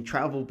that can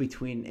travel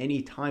between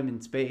any time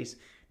and space.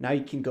 Now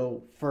you can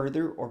go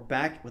further or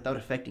back without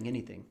affecting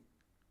anything.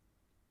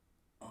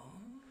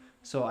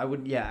 So I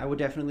would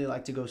definitely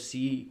like to go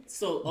see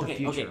the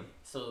future.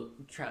 So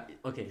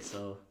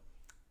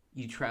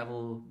you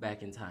travel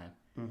back in time.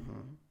 Mm-hmm.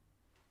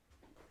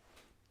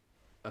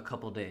 A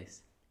couple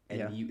days,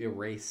 and you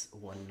erase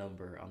one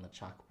number on the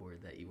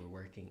chalkboard that you were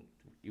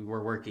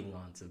working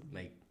on to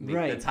make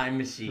the time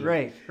machine.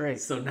 Right.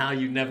 So now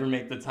you never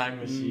make the time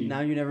machine. Now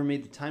you never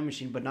made the time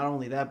machine, but not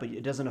only that, but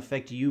it doesn't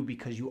affect you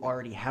because you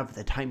already have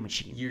the time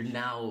machine. You're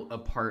now a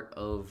part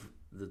of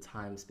the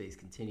time-space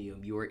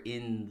continuum. You are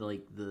in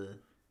like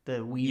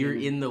you're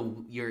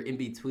in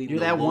between. You're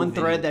that one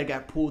thread that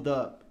got pulled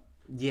up.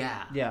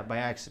 Yeah, by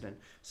accident.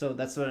 So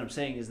that's what I'm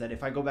saying is that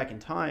if I go back in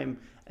time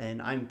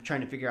and I'm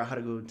trying to figure out how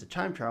to go into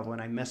time travel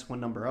and I mess one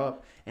number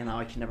up and now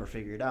I can never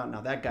figure it out. Now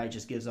that guy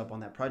just gives up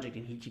on that project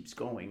and he keeps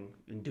going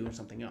and doing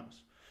something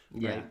else.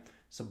 Yeah. Right?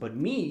 So, but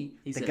me,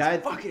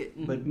 fuck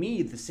it. But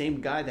me, the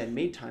same guy that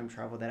made time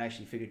travel that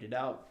actually figured it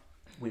out,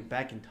 went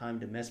back in time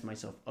to mess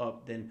myself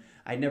up. Then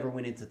I never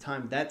went into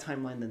time. That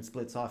timeline then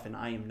splits off and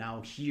I am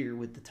now here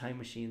with the time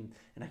machine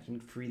and I can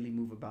freely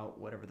move about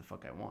whatever the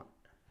fuck I want.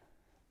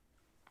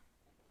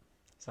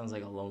 Sounds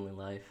like a lonely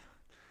life.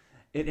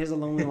 It is a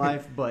lonely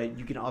life, but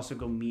you can also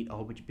go meet a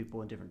whole bunch of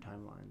people in different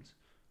timelines.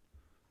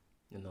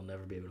 And they'll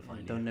never be able to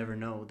find you. They'll never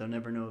know. They'll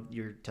never know if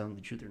you're telling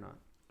the truth or not.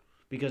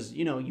 Because,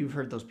 you've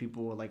heard those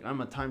people, like,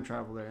 I'm a time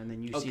traveler, and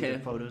then you see the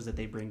photos that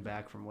they bring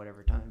back from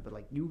whatever time. But,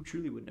 like, you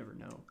truly would never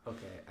know.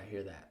 Okay, I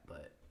hear that.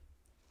 But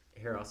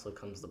here also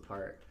comes the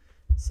part,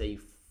 say you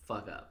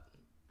fuck up,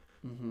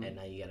 and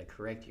now you got to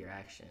correct your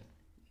action.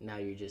 Now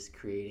you're just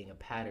creating a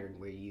pattern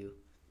where you...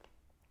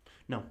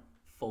 No.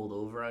 Fold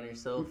over on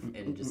yourself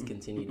and just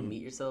continue to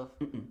meet yourself?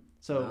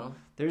 So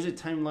there's a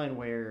timeline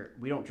where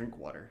we don't drink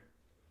water.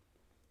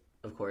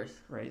 Of course.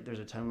 Right?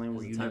 There's a timeline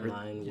where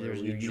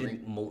you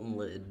drink molten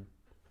lead.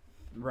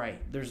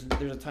 Right. There's a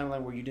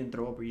timeline where you didn't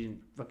throw up or you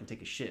didn't fucking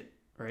take a shit.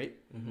 Right?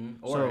 Mm-hmm.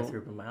 Or I threw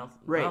up in my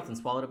mouth and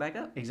swallowed it back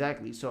up.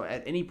 Exactly. So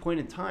at any point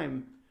in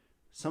time,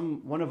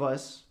 one of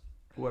us,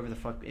 whoever the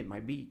fuck it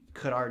might be,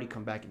 could already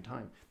come back in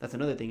time. That's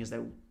another thing is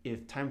that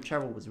if time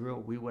travel was real,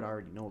 we would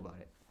already know about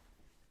it.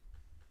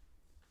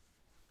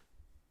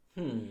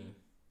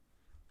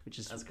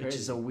 which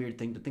is a weird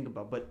thing to think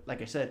about. But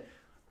like I said,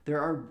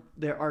 there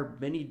are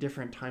many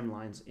different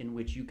timelines in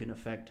which you can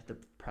affect the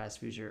past,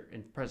 future,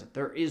 and present.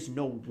 There is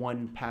no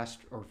one past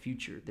or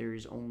future.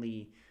 There's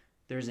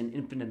an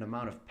infinite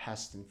amount of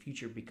past and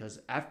future, because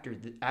after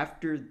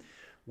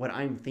what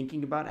I'm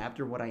thinking about,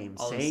 after what I am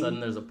all saying, of a sudden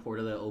there's a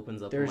portal that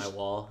opens up on my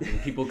wall,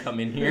 and people come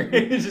in here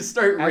and just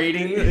start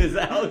raiding his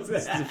house.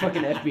 It's the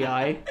fucking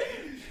FBI.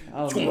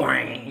 What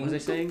was I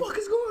saying? What the fuck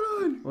is going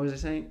on? What was I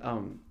saying?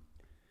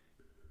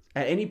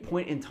 At any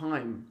point in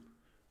time,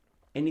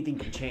 anything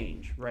can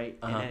change, right?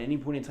 And at any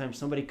point in time,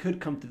 somebody could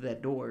come through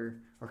that door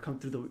or come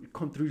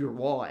through your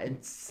wall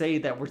and say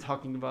that we're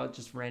talking about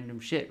just random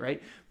shit,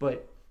 right?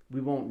 But we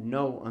won't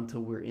know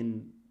until we're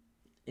in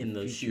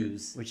those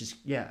shoes, which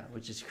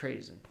is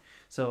crazy.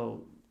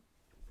 So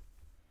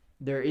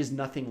there is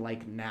nothing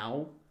like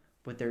now,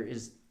 but there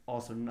is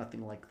also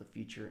nothing like the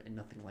future and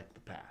nothing like the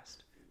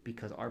past,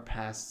 because our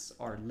pasts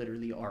are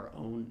literally our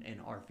own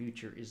and our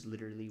future is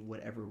literally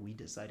whatever we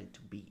decided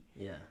to be.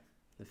 Yeah.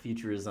 The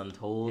future is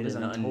untold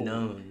and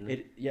unknown.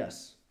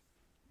 Yes.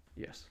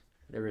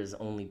 There is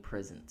only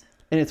present.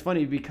 And it's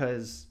funny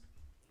because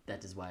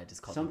that is why I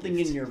just called something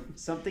in your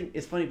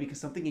it's funny because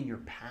something in your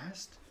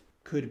past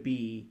could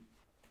be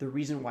the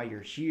reason why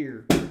you're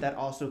here. That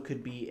also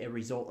could be a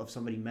result of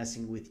somebody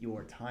messing with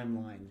your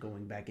timeline,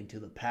 going back into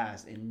the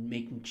past and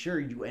making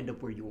sure you end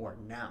up where you are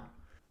now.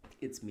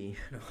 It's me.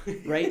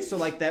 Right? So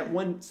like that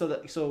one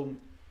so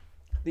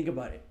think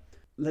about it.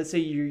 Let's say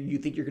you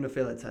think you're going to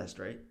fail a test,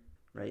 right?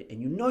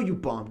 And you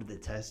bombed the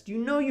test.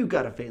 You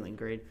got a failing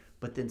grade,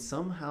 but then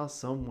somehow,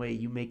 some way,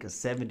 you make a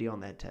 70 on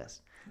that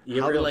test.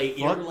 You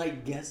ever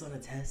guess on a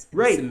test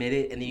and submit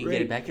it, and then you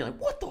get it back. You're like,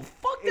 what the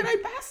fuck? Did I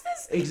pass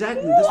this?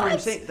 Exactly.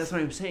 What? That's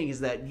what I'm saying is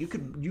that you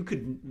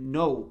could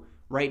know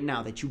right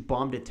now that you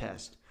bombed a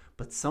test,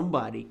 but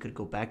somebody could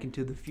go back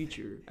into the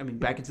future.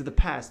 Back into the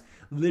past,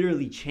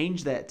 literally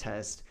change that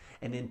test,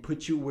 and then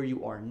put you where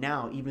you are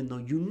now, even though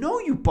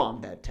you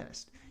bombed that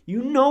test.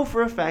 You know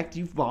for a fact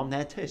you've bombed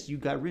that test. You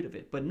got rid of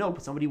it. But no,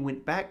 somebody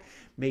went back,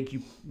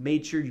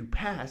 made sure you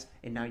passed,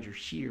 and now you're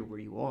here where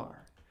you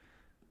are.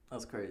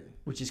 That's crazy.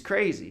 Which is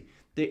crazy.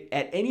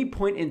 At any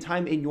point in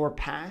time in your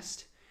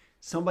past,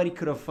 somebody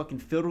could have fucking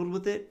fiddled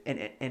with it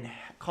and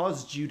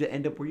caused you to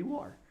end up where you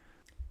are.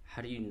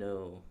 How do you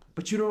know?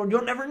 But you'll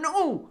never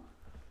know.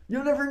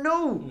 You'll never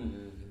know.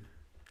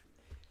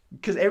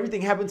 Because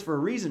everything happens for a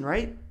reason,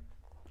 right?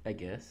 I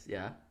guess,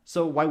 yeah.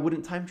 So why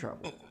wouldn't time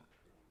travel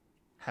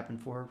happen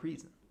for a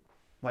reason?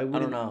 Why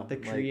wouldn't the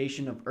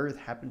creation of Earth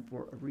happen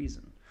for a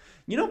reason?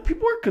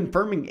 People are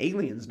confirming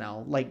aliens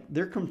now. Like,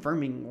 they're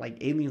confirming, like,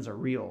 aliens are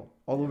real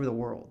all over the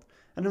world.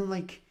 And I'm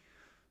like,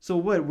 so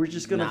what? We're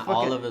just gonna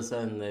all of a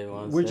sudden they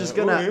want. We're just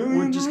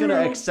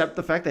gonna accept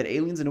the fact that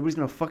aliens and nobody's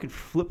gonna fucking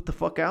flip the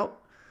fuck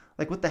out.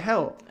 Like, what the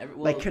hell?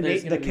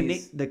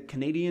 The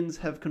Canadians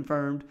have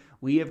confirmed.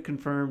 We have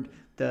confirmed.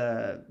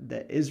 The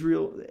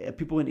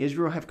people in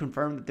Israel have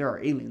confirmed that there are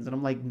aliens, and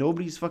I'm like,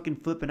 nobody's fucking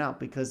flipping out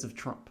because of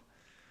Trump.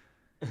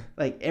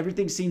 Like,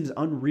 everything seems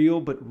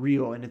unreal but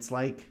real, and it's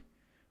like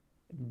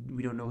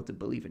we don't know what to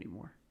believe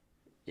anymore.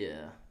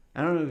 Yeah,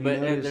 I don't know.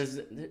 But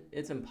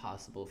it's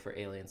impossible for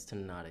aliens to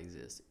not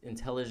exist,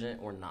 intelligent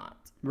or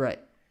not. Right.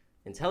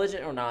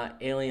 Intelligent or not,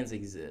 aliens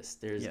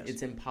exist.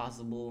 It's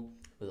impossible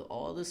with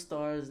all the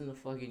stars in the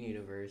fucking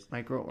universe,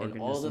 microorganisms,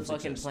 and all the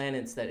fucking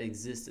planets that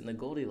exist in the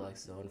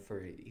Goldilocks zone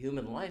for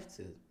human life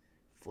to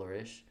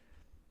flourish.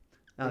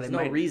 There's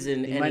no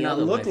reason any might not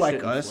other look life like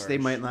shouldn't us. flourish. They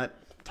might not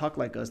talk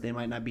like us. They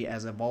might not be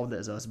as evolved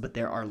as us. But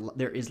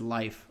there is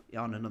life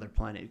on another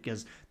planet,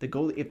 because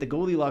if the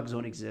Goldilocks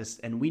zone exists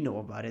and we know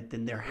about it,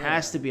 then there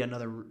has to be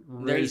another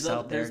race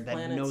out there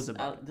that knows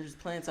about it. There's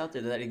planets out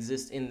there that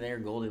exist in their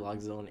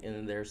Goldilocks zone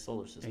in their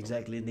solar system.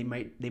 Exactly, and they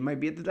might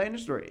be at the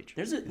dinosaur age.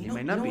 You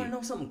want to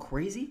know something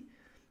crazy?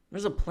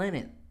 There's a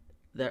planet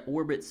that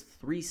orbits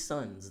 3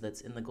 suns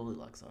that's in the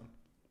Goldilocks zone.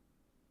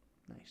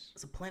 Nice.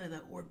 It's a planet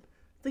that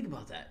Think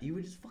about that. You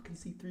would just fucking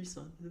see 3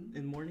 suns in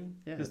the morning.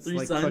 Yeah, There's it's 3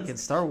 like suns fucking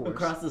Star Wars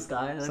across the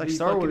sky. It's like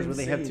Star Wars where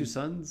they have 2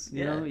 suns.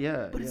 You know?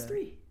 Yeah. But it's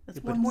 3.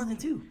 That's one more than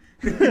 2.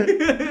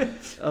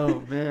 Oh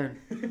man!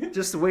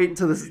 Just wait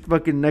until the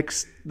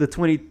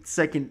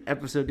 22nd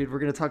episode, dude. We're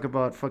gonna talk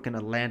about fucking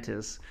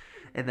Atlantis.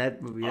 And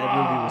that movie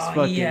was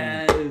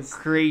fucking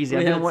crazy.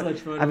 I've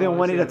been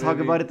wanting to talk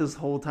about it this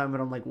whole time,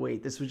 and I'm like,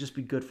 wait, this would just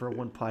be good for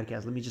one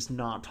podcast. Let me just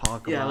not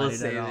talk about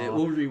it at all.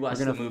 We'll rewatch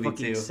the movie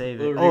too. Save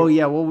it. We'll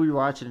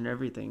rewatch it and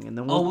everything, and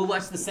then we'll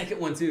watch the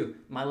second one too,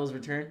 Milo's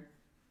Return.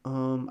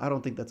 I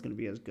don't think that's gonna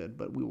be as good,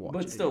 but we'll watch it.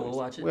 But still, anyways.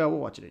 we'll watch it. Well, we'll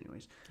watch it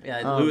anyways.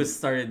 Yeah, Lewis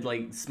started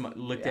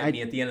looked at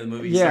me at the end of the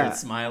movie. Started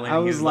smiling. I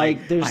was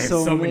like, "There's I have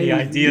so many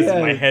ideas in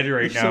my head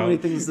right now. So many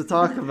things to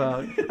talk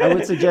about." I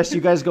would suggest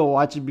you guys go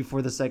watch it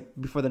before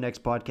the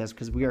next podcast,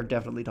 because we are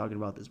definitely talking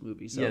about this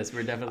movie. So, yes,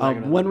 we're definitely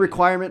talking about one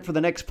requirement for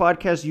the next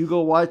podcast: you go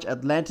watch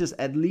Atlantis,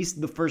 at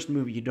least the first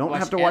movie. You don't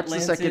have to watch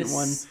the second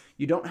one.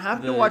 You don't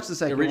have to watch the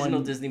second one. The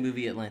original Disney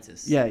movie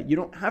Atlantis. Yeah, you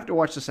don't have to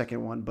watch the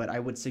second one, but I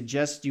would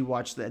suggest you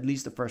watch at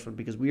least the first one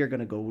because we are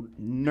going to go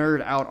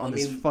nerd out on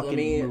this fucking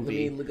movie. Let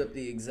me look up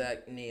the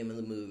exact name of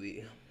the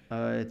movie.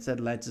 It's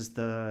Atlantis,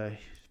 for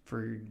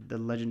the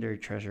legendary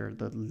treasure,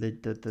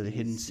 the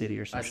hidden city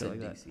or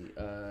something like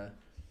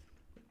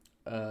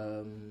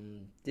that.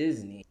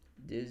 Disney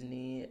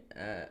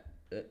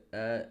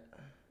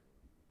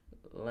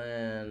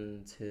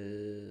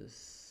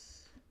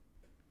Atlantis.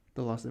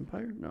 The Lost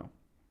Empire? No.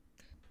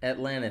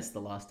 Atlantis,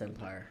 The Lost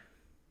Empire.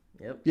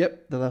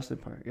 Yep, The Lost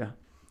Empire, yeah.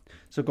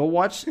 So go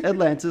watch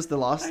Atlantis, The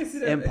Lost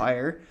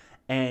Empire,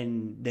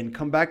 and then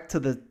come back to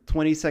the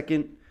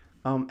 22nd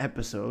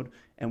episode,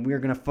 and we're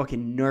going to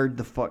fucking nerd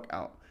the fuck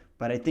out.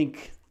 But I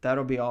think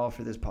that'll be all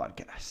for this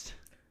podcast.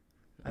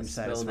 I'm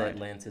satisfied. Spelled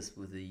Atlantis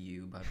with a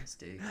U by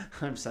mistake.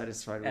 I'm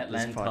satisfied with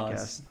this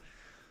podcast.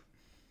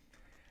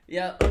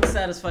 Yeah, I'm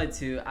satisfied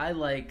too. I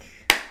like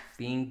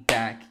being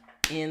back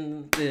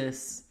in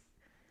this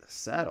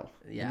saddle.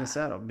 Yeah. In the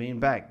saddle. Being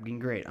back. Being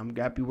great. I'm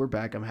happy we're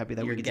back. I'm happy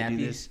that we get to do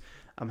this.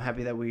 I'm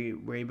happy that we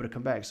were able to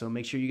come back. So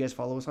make sure you guys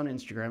follow us on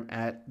Instagram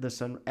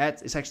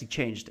it's actually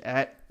changed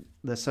at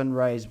the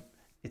sunrise.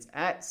 It's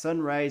at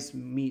sunrise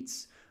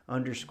meets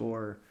at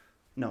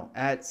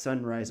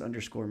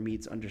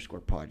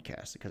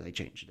sunrise_meets_podcast because I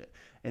changed it.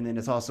 And then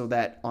it's also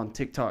that on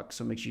TikTok.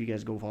 So make sure you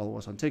guys go follow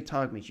us on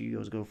TikTok. Make sure you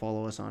guys go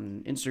follow us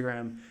on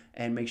Instagram,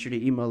 and make sure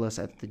to email us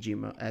at the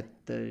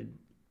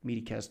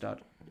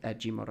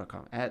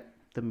meatycast@gmail.com. At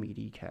the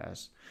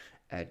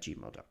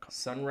meatycast@gmail.com.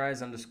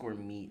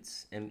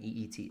 Sunrise_meets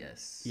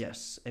MEETS.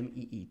 Yes,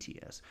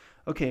 MEETS.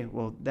 Okay,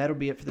 well that'll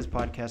be it for this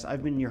podcast.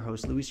 I've been your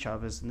host, Luis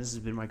Chavez, and this has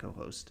been my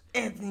co-host,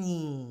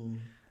 Anthony.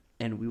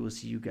 And we will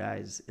see you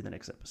guys in the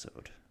next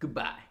episode.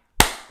 Goodbye.